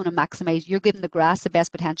how you're going to maximise. You're giving the grass the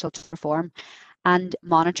best potential to perform. And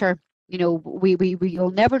monitor.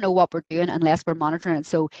 We'll never know what we're doing unless we're monitoring it.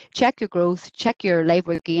 So check your growth, check your live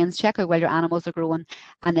weight gains, check how well your animals are growing,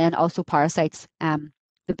 and then also parasites.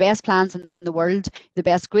 The best plans in the world, the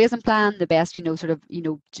best grazing plan, the best,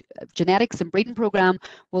 genetics and breeding program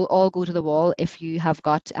will all go to the wall if you have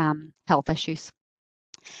got health issues.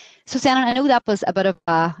 So, Shannon, I know that was a bit of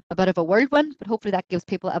a whirlwind, but hopefully that gives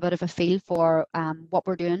people a bit of a feel for what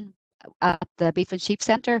we're doing at the Beef and Sheep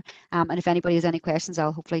Centre, and if anybody has any questions,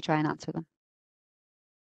 I'll hopefully try and answer them.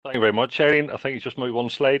 Thank you very much, Eileen. I think it's just maybe one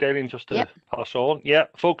slide, Eileen, just to pass on. Yeah,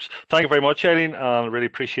 folks, thank you very much, Eileen, and I really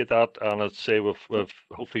appreciate that. And I'd say we've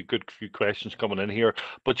hopefully good few questions coming in here.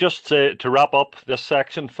 But just to wrap up this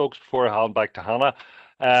section, folks, before I hand back to Hannah,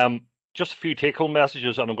 just a few take-home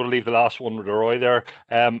messages, and I'm going to leave the last one with Roy there.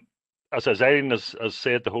 As Eileen has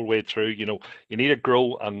said the whole way through, you need to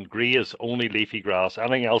grow and graze only leafy grass.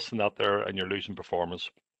 Anything else than that there, and you're losing performance.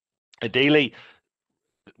 Ideally,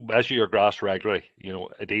 measure your grass regularly,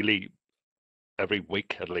 ideally every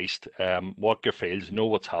week at least. Walk your fields, know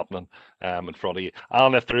what's happening in front of you.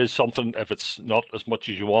 And if there is something, if it's not as much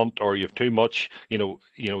as you want or you have too much, you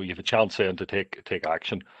have a chance then to take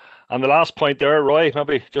action. And the last point there, Roy,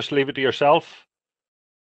 maybe just leave it to yourself.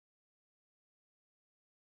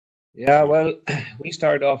 Yeah, well, we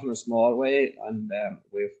started off in a small way, and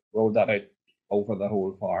we've rolled that out over the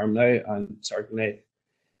whole farm now, and certainly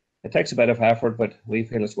it takes a bit of effort, but we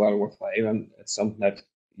feel it's well worthwhile, and it's something that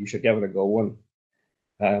you should give it a go,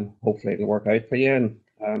 and hopefully it'll work out for you,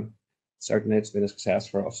 and certainly it's been a success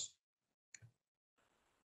for us.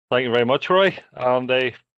 Thank you very much, Roy, and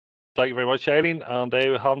thank you very much, Eileen, and I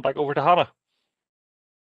will hand back over to Hannah.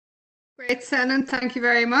 Great, Shannon, thank you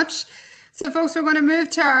very much. So folks, we're going to move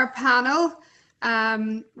to our panel,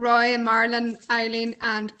 Roy and Marilyn, Eileen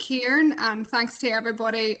and Kieran, and thanks to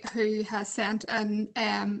everybody who has sent in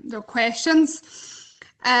their questions.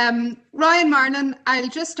 Roy and Marilyn, I'll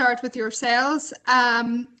just start with yourselves.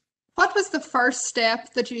 What was the first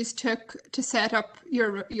step that you took to set up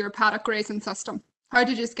your paddock grazing system? How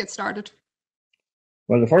did you get started?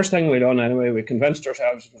 Well, the first thing we done anyway, we convinced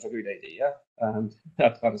ourselves it was a good idea, and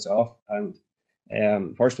that got us off.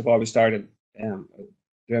 And first of all, we started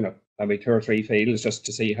doing maybe 2 or 3 fields just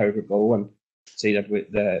to see how it would go and see that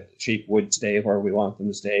the sheep would stay where we want them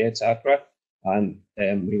to stay, etc. And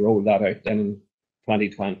we rolled that out then in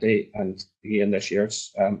 2020, and again this year,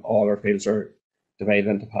 all our fields are divided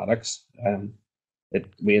into paddocks.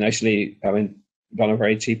 We initially, done a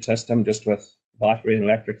very cheap system just with battery and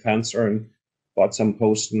electric fencer, and bought some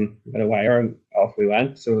posts and a bit of wire, and off we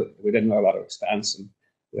went. So we didn't have a lot of expense. And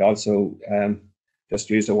we also just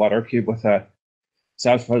used a water cube with a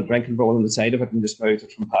self-filled drinking bowl on the side of it and just moved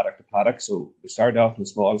it from paddock to paddock. So we started off on a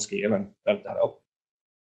small scale and built that up.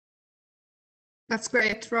 That's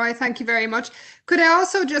great, Roy. Thank you very much. Could I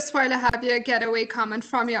also, just while I have you, get a wee comment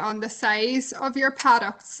from you on the size of your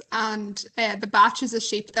paddocks and the batches of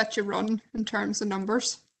sheep that you run in terms of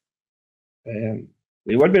numbers?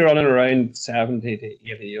 We would be running around 70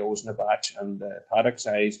 to 80 ewes in a batch, and the paddock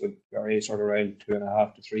size would vary sort of around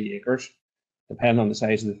 2.5 to 3 acres, depending on the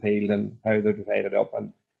size of the field and how they're divided up.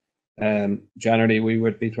 And generally, we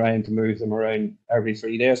would be trying to move them around every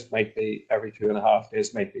 3 days. It might be every 2.5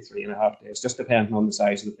 days, might be 3.5 days, just depending on the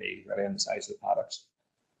size of the field, really, and the size of the paddocks.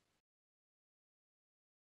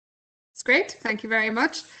 That's great. Thank you very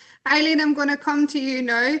much. Eileen, I'm going to come to you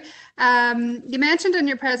now. You mentioned in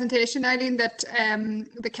your presentation, Eileen, that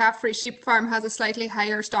the CAFRE sheep farm has a slightly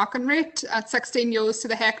higher stocking rate at 16 ewes to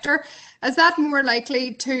the hectare. Is that more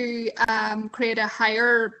likely to create a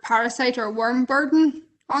higher parasite or worm burden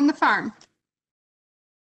on the farm?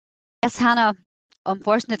 Yes, Hannah,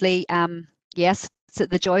 unfortunately, yes. So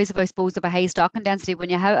the joys of, I suppose, of a high stocking density. When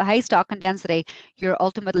you have a high stocking density, you're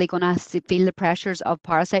ultimately going to feel the pressures of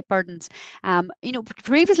parasite burdens.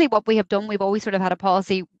 Previously what we have done, we've always sort of had a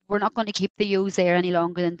policy, we're not going to keep the ewes there any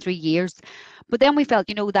longer than 3 years. But then we felt,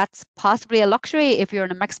 that's possibly a luxury. If you're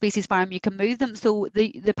in a mixed species farm, you can move them. So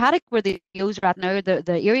the paddock where the ewes are at now,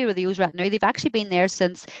 the area where the ewes are at now, they've actually been there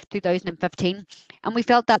since 2015. And we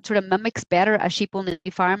felt that sort of mimics better a sheep-only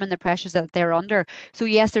farm and the pressures that they're under. So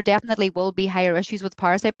yes, there definitely will be higher issues with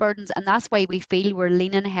parasite burdens. And that's why we feel we're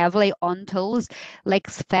leaning heavily on tools like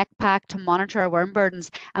SpecPack to monitor our worm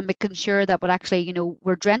burdens and making sure that we're actually,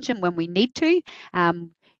 we're drenching when we need to.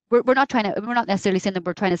 We're not necessarily saying that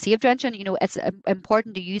we're trying to save drenching. It's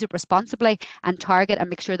important to use it responsibly and target and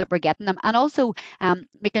make sure that we're getting them, and also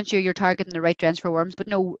making sure you're targeting the right drench for worms. But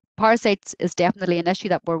no, parasites is definitely an issue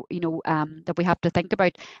that we're that we have to think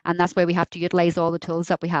about, and that's why we have to utilize all the tools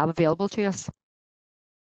that we have available to us.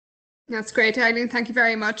 That's great, Eileen. Thank you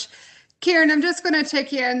very much. Kieran, I'm just going to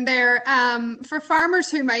take you in there. For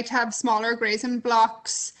farmers who might have smaller grazing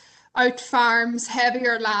blocks, out farms,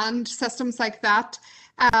 heavier land, systems like that,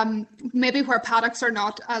 maybe where paddocks are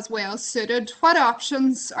not as well suited, what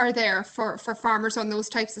options are there for farmers on those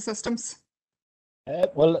types of systems?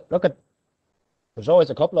 Well, there's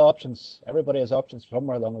always a couple of options. Everybody has options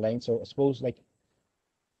somewhere along the line. So I suppose,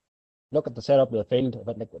 look at the setup of the field, a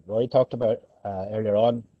bit like what Roy talked about earlier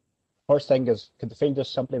on. First thing is, could the field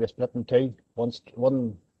just simply be split in two?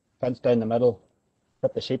 One fence down the middle,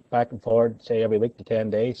 put the sheep back and forward, say every week to 10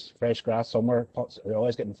 days, fresh grass somewhere. We're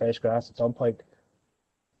always getting fresh grass at some point.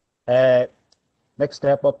 Next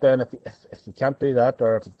step up then, if you can't do that,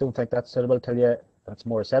 or if you don't think that's suitable to you, that's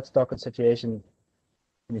more a set stocking situation.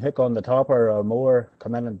 When you hook on the topper or mower,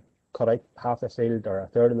 come in and cut out half the field or a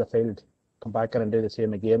third of the field, come back in and do the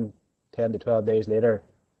same again 10 to 12 days later,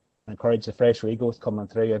 and encourage the fresh regrowth coming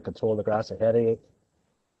through and control the grass ahead of you.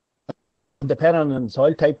 Depending on the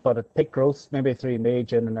soil type, but at peak growth, maybe through May,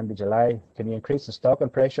 June and into July, can you increase the stocking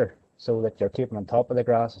pressure so that you're keeping on top of the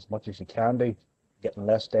grass as much as you can do, getting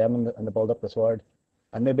less stem in the build up the sward,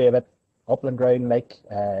 and maybe a bit upland ground,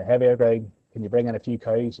 heavier ground. Can you bring in a few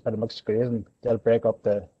cows, a bit of mixed grazing? They'll break up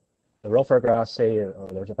the rougher grass, say, or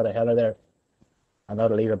there's a bit of heather there, and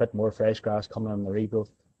that'll leave a bit more fresh grass coming on the regrowth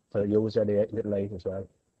for the ewes to utilise as well.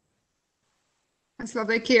 That's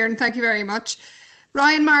lovely, Kieran. Thank you very much.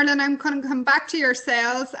 Roy and Marilyn, I'm going to come back to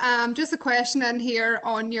yourselves. Just a question in here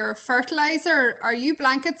on your fertiliser. Are you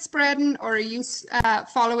blanket spreading, or are you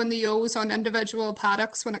following the ewes on individual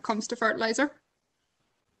paddocks when it comes to fertiliser?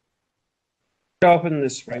 We start off in the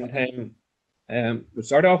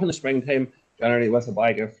springtime generally with a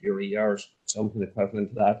bag of urea or something equivalent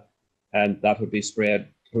to that, and that would be spread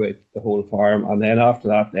throughout the whole farm. And then after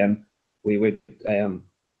that, then we would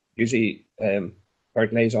usually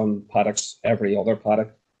fertilise on paddocks every other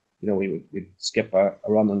paddock. We'd skip a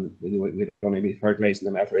run, and we'd only be fertilising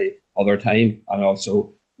them every other time, and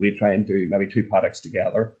also we'd try and do maybe 2 paddocks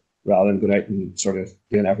together. rather than going out and sort of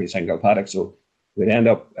doing every single paddock. So we'd end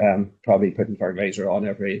up probably putting fertilizer on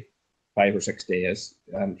every 5 or 6 days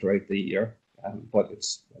throughout the year. But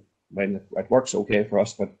it works okay for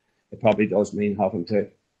us, but it probably does mean having to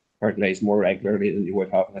fertilize more regularly than you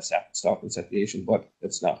would have in a stocking situation, but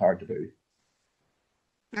it's not hard to do.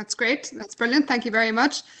 That's great. That's brilliant. Thank you very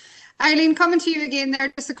much. Eileen, coming to you again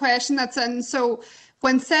there, just a question that's in. So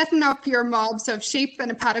when setting up your mobs of sheep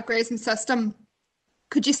in a paddock grazing system,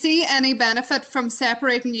 could you see any benefit from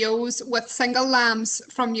separating ewes with single lambs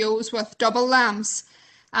from ewes with double lambs,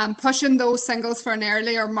 pushing those singles for an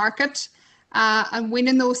earlier market, and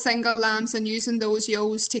weaning those single lambs and using those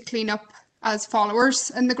ewes to clean up as followers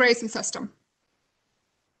in the grazing system?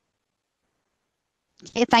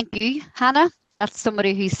 Okay, thank you, Hannah. That's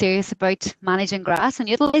somebody who's serious about managing grass and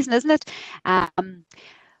utilising, isn't it?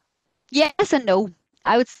 Yes and no.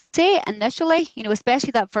 I would say initially, especially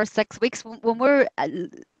that first 6 weeks, when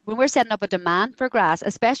we're setting up a demand for grass,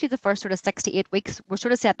 especially the first sort of 6 to 8 weeks, we're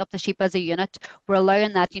sort of setting up the sheep as a unit. We're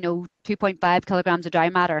allowing that, 2.5 kilograms of dry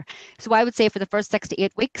matter. So I would say for the first 6 to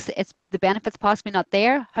 8 weeks, the benefit's possibly not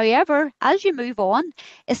there. However, as you move on,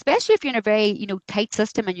 especially if you're in a very, tight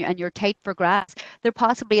system and you're tight for grass, there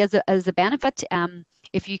possibly is a benefit.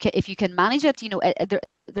 If you can manage it,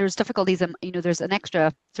 there's difficulties and there's an extra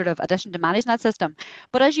sort of addition to managing that system.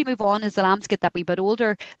 But as you move on, as the lambs get that wee bit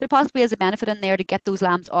older, there possibly is a benefit in there to get those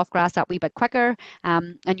lambs off grass that wee bit quicker,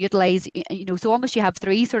 and utilize, so almost you have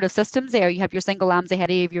 3 sort of systems there. You have your single lambs ahead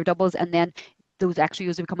of your doubles, and then those extra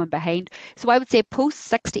ewes are coming behind. So I would say post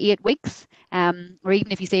 6 to 8 weeks, or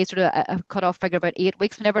even if you say sort of a cut-off figure about 8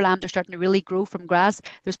 weeks, whenever lambs are starting to really grow from grass,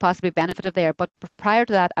 there's possibly a benefit of there. But prior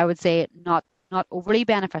to that, I would say not overly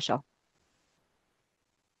beneficial.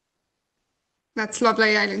 That's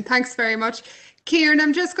lovely, Eileen. Thanks very much. Kieran,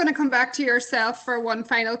 I'm just going to come back to yourself for one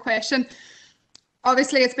final question.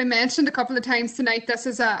 Obviously, it's been mentioned a couple of times tonight, this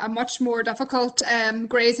is a much more difficult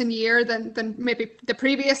grazing year than maybe the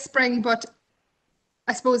previous spring, but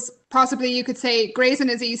I suppose possibly you could say grazing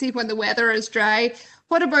is easy when the weather is dry.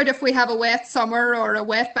 What about if we have a wet summer or a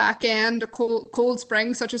wet back end, a cold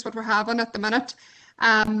spring, such as what we're having at the minute?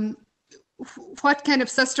 What kind of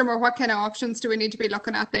system or what kind of options do we need to be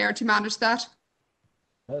looking at there to manage that?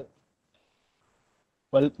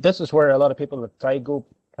 Well, this is where a lot of people that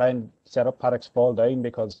try and set up paddocks fall down,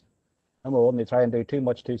 because number one, they try and do too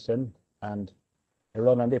much too soon, and they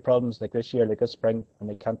run into problems like this year, like this spring, and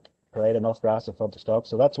they can't provide enough grass in front of stock.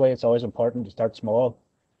 So that's why it's always important to start small,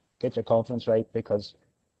 get your confidence right, because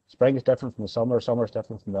spring is different from the summer is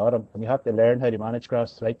different from the autumn, and you have to learn how to manage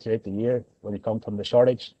grass right throughout the year when you come from the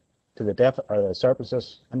shortage to the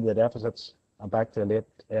surpluses into the deficits and back to the late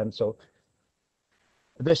end. So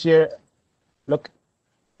this year, look,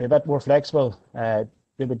 be a bit more flexible.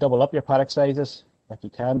 Maybe double up your paddock sizes if you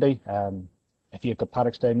can do. If you've got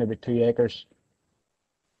paddocks down maybe 2 acres,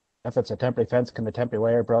 if it's a temporary fence, can the temporary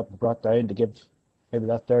wire brought down to give maybe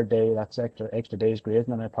that third day, that's extra days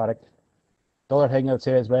grazing on a paddock. The other thing I would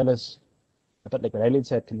say as well is, a bit like what Eileen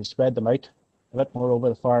said, can you spread them out a bit more over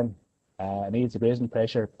the farm? It needs the grazing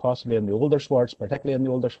pressure, possibly in the older swards, particularly in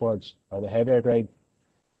the older swards or the heavier ground.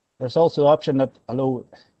 There's also the option that, although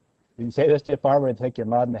you can say this to a farmer and think you're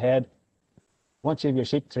mad in the head, once you have your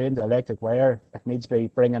sheep trained to electric wire, it needs to be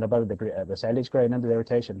bringing about the silage ground into the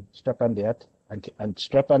rotation, strip into it, and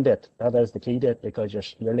strip into it. That is the key to it, because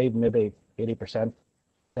you're leaving maybe 80%,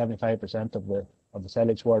 75% of the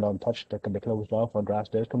silage sward untouched that can be closed off when grass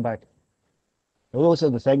does come back. So those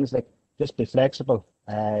are the things, like just be flexible.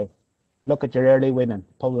 Look at your early weaning,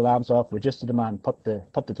 pull the lambs off, reduce the demand, put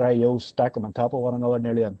the dry ewes, stack them on top of one another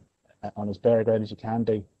nearly on as bare ground as you can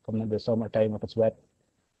do coming into the summertime if it's wet.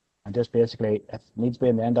 And just basically, if it needs to be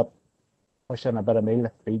in the end up, push in a bit of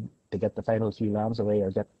meal feed to get the final few lambs away,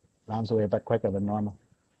 or get lambs away a bit quicker than normal.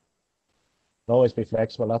 But always be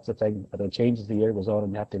flexible, that's the thing. But it changes as the year goes on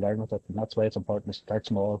and you have to learn with it. And that's why it's important to start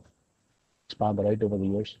small, expand it out over the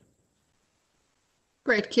years.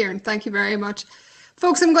 Great, Kieran. Thank you very much.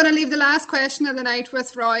 Folks, I'm going to leave the last question of the night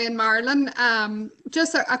with Roy and Marilyn.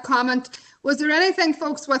 Just a comment. Was there anything,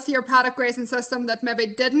 folks, with your paddock grazing system that maybe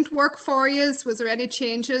didn't work for you? Was there any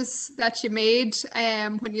changes that you made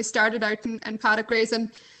when you started out in paddock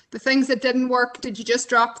grazing? The things that didn't work, did you just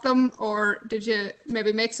drop them, or did you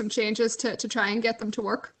maybe make some changes to try and get them to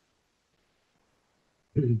work?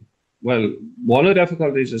 Well, one of the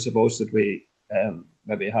difficulties, I suppose, that we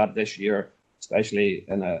maybe had this year, especially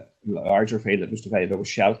in a larger field that was divided, was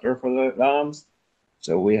shelter for the lambs.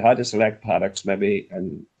 So we had to select paddocks maybe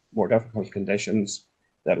in more difficult conditions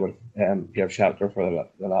that would give shelter for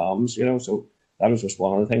the lambs, So that was just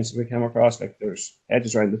one of the things that we came across. Like, there's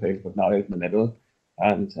edges around the field, but not out in the middle.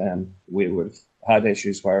 and we would have had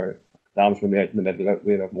issues where lambs were made in the middle of it.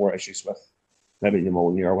 We'd have more issues with maybe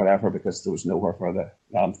pneumonia or whatever because there was nowhere for the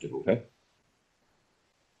lambs to go to.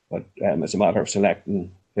 But it's a matter of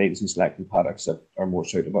selecting feeds and selecting paddocks that are more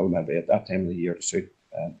suitable maybe at that time of the year to suit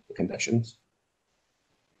the conditions.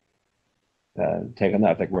 Taking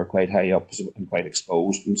that, like we're quite high up and quite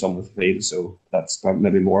exposed in some of the fields, so that's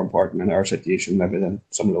maybe more important in our situation maybe than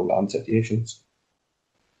some lowland situations.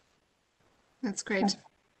 That's great.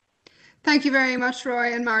 Thank you very much,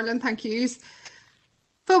 Roy and Marilyn. Thank you.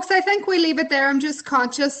 Folks, I think we leave it there. I'm just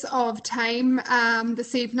conscious of time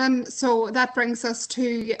this evening, so that brings us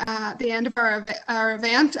to the end of our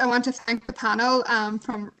event. I want to thank the panel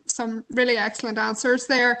from some really excellent answers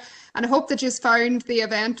there, and I hope that you found the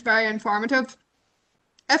event very informative.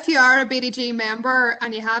 If you are a BDG member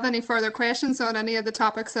and you have any further questions on any of the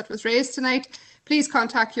topics that was raised tonight, please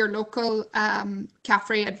contact your local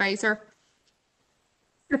CAFRE advisor.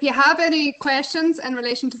 If you have any questions in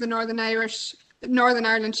relation to the Northern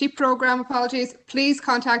Ireland Sheep Programme, please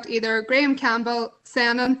contact either Graham Campbell,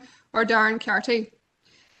 Senan or Darren Carty.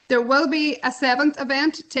 There will be a 7th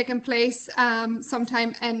event taking place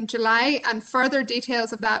sometime in July, and further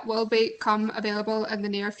details of that will become available in the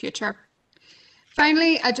near future.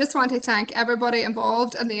 Finally, I just want to thank everybody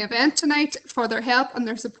involved in the event tonight for their help and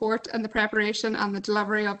their support in the preparation and the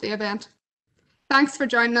delivery of the event. Thanks for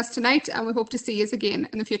joining us tonight, and we hope to see you again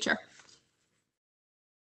in the future.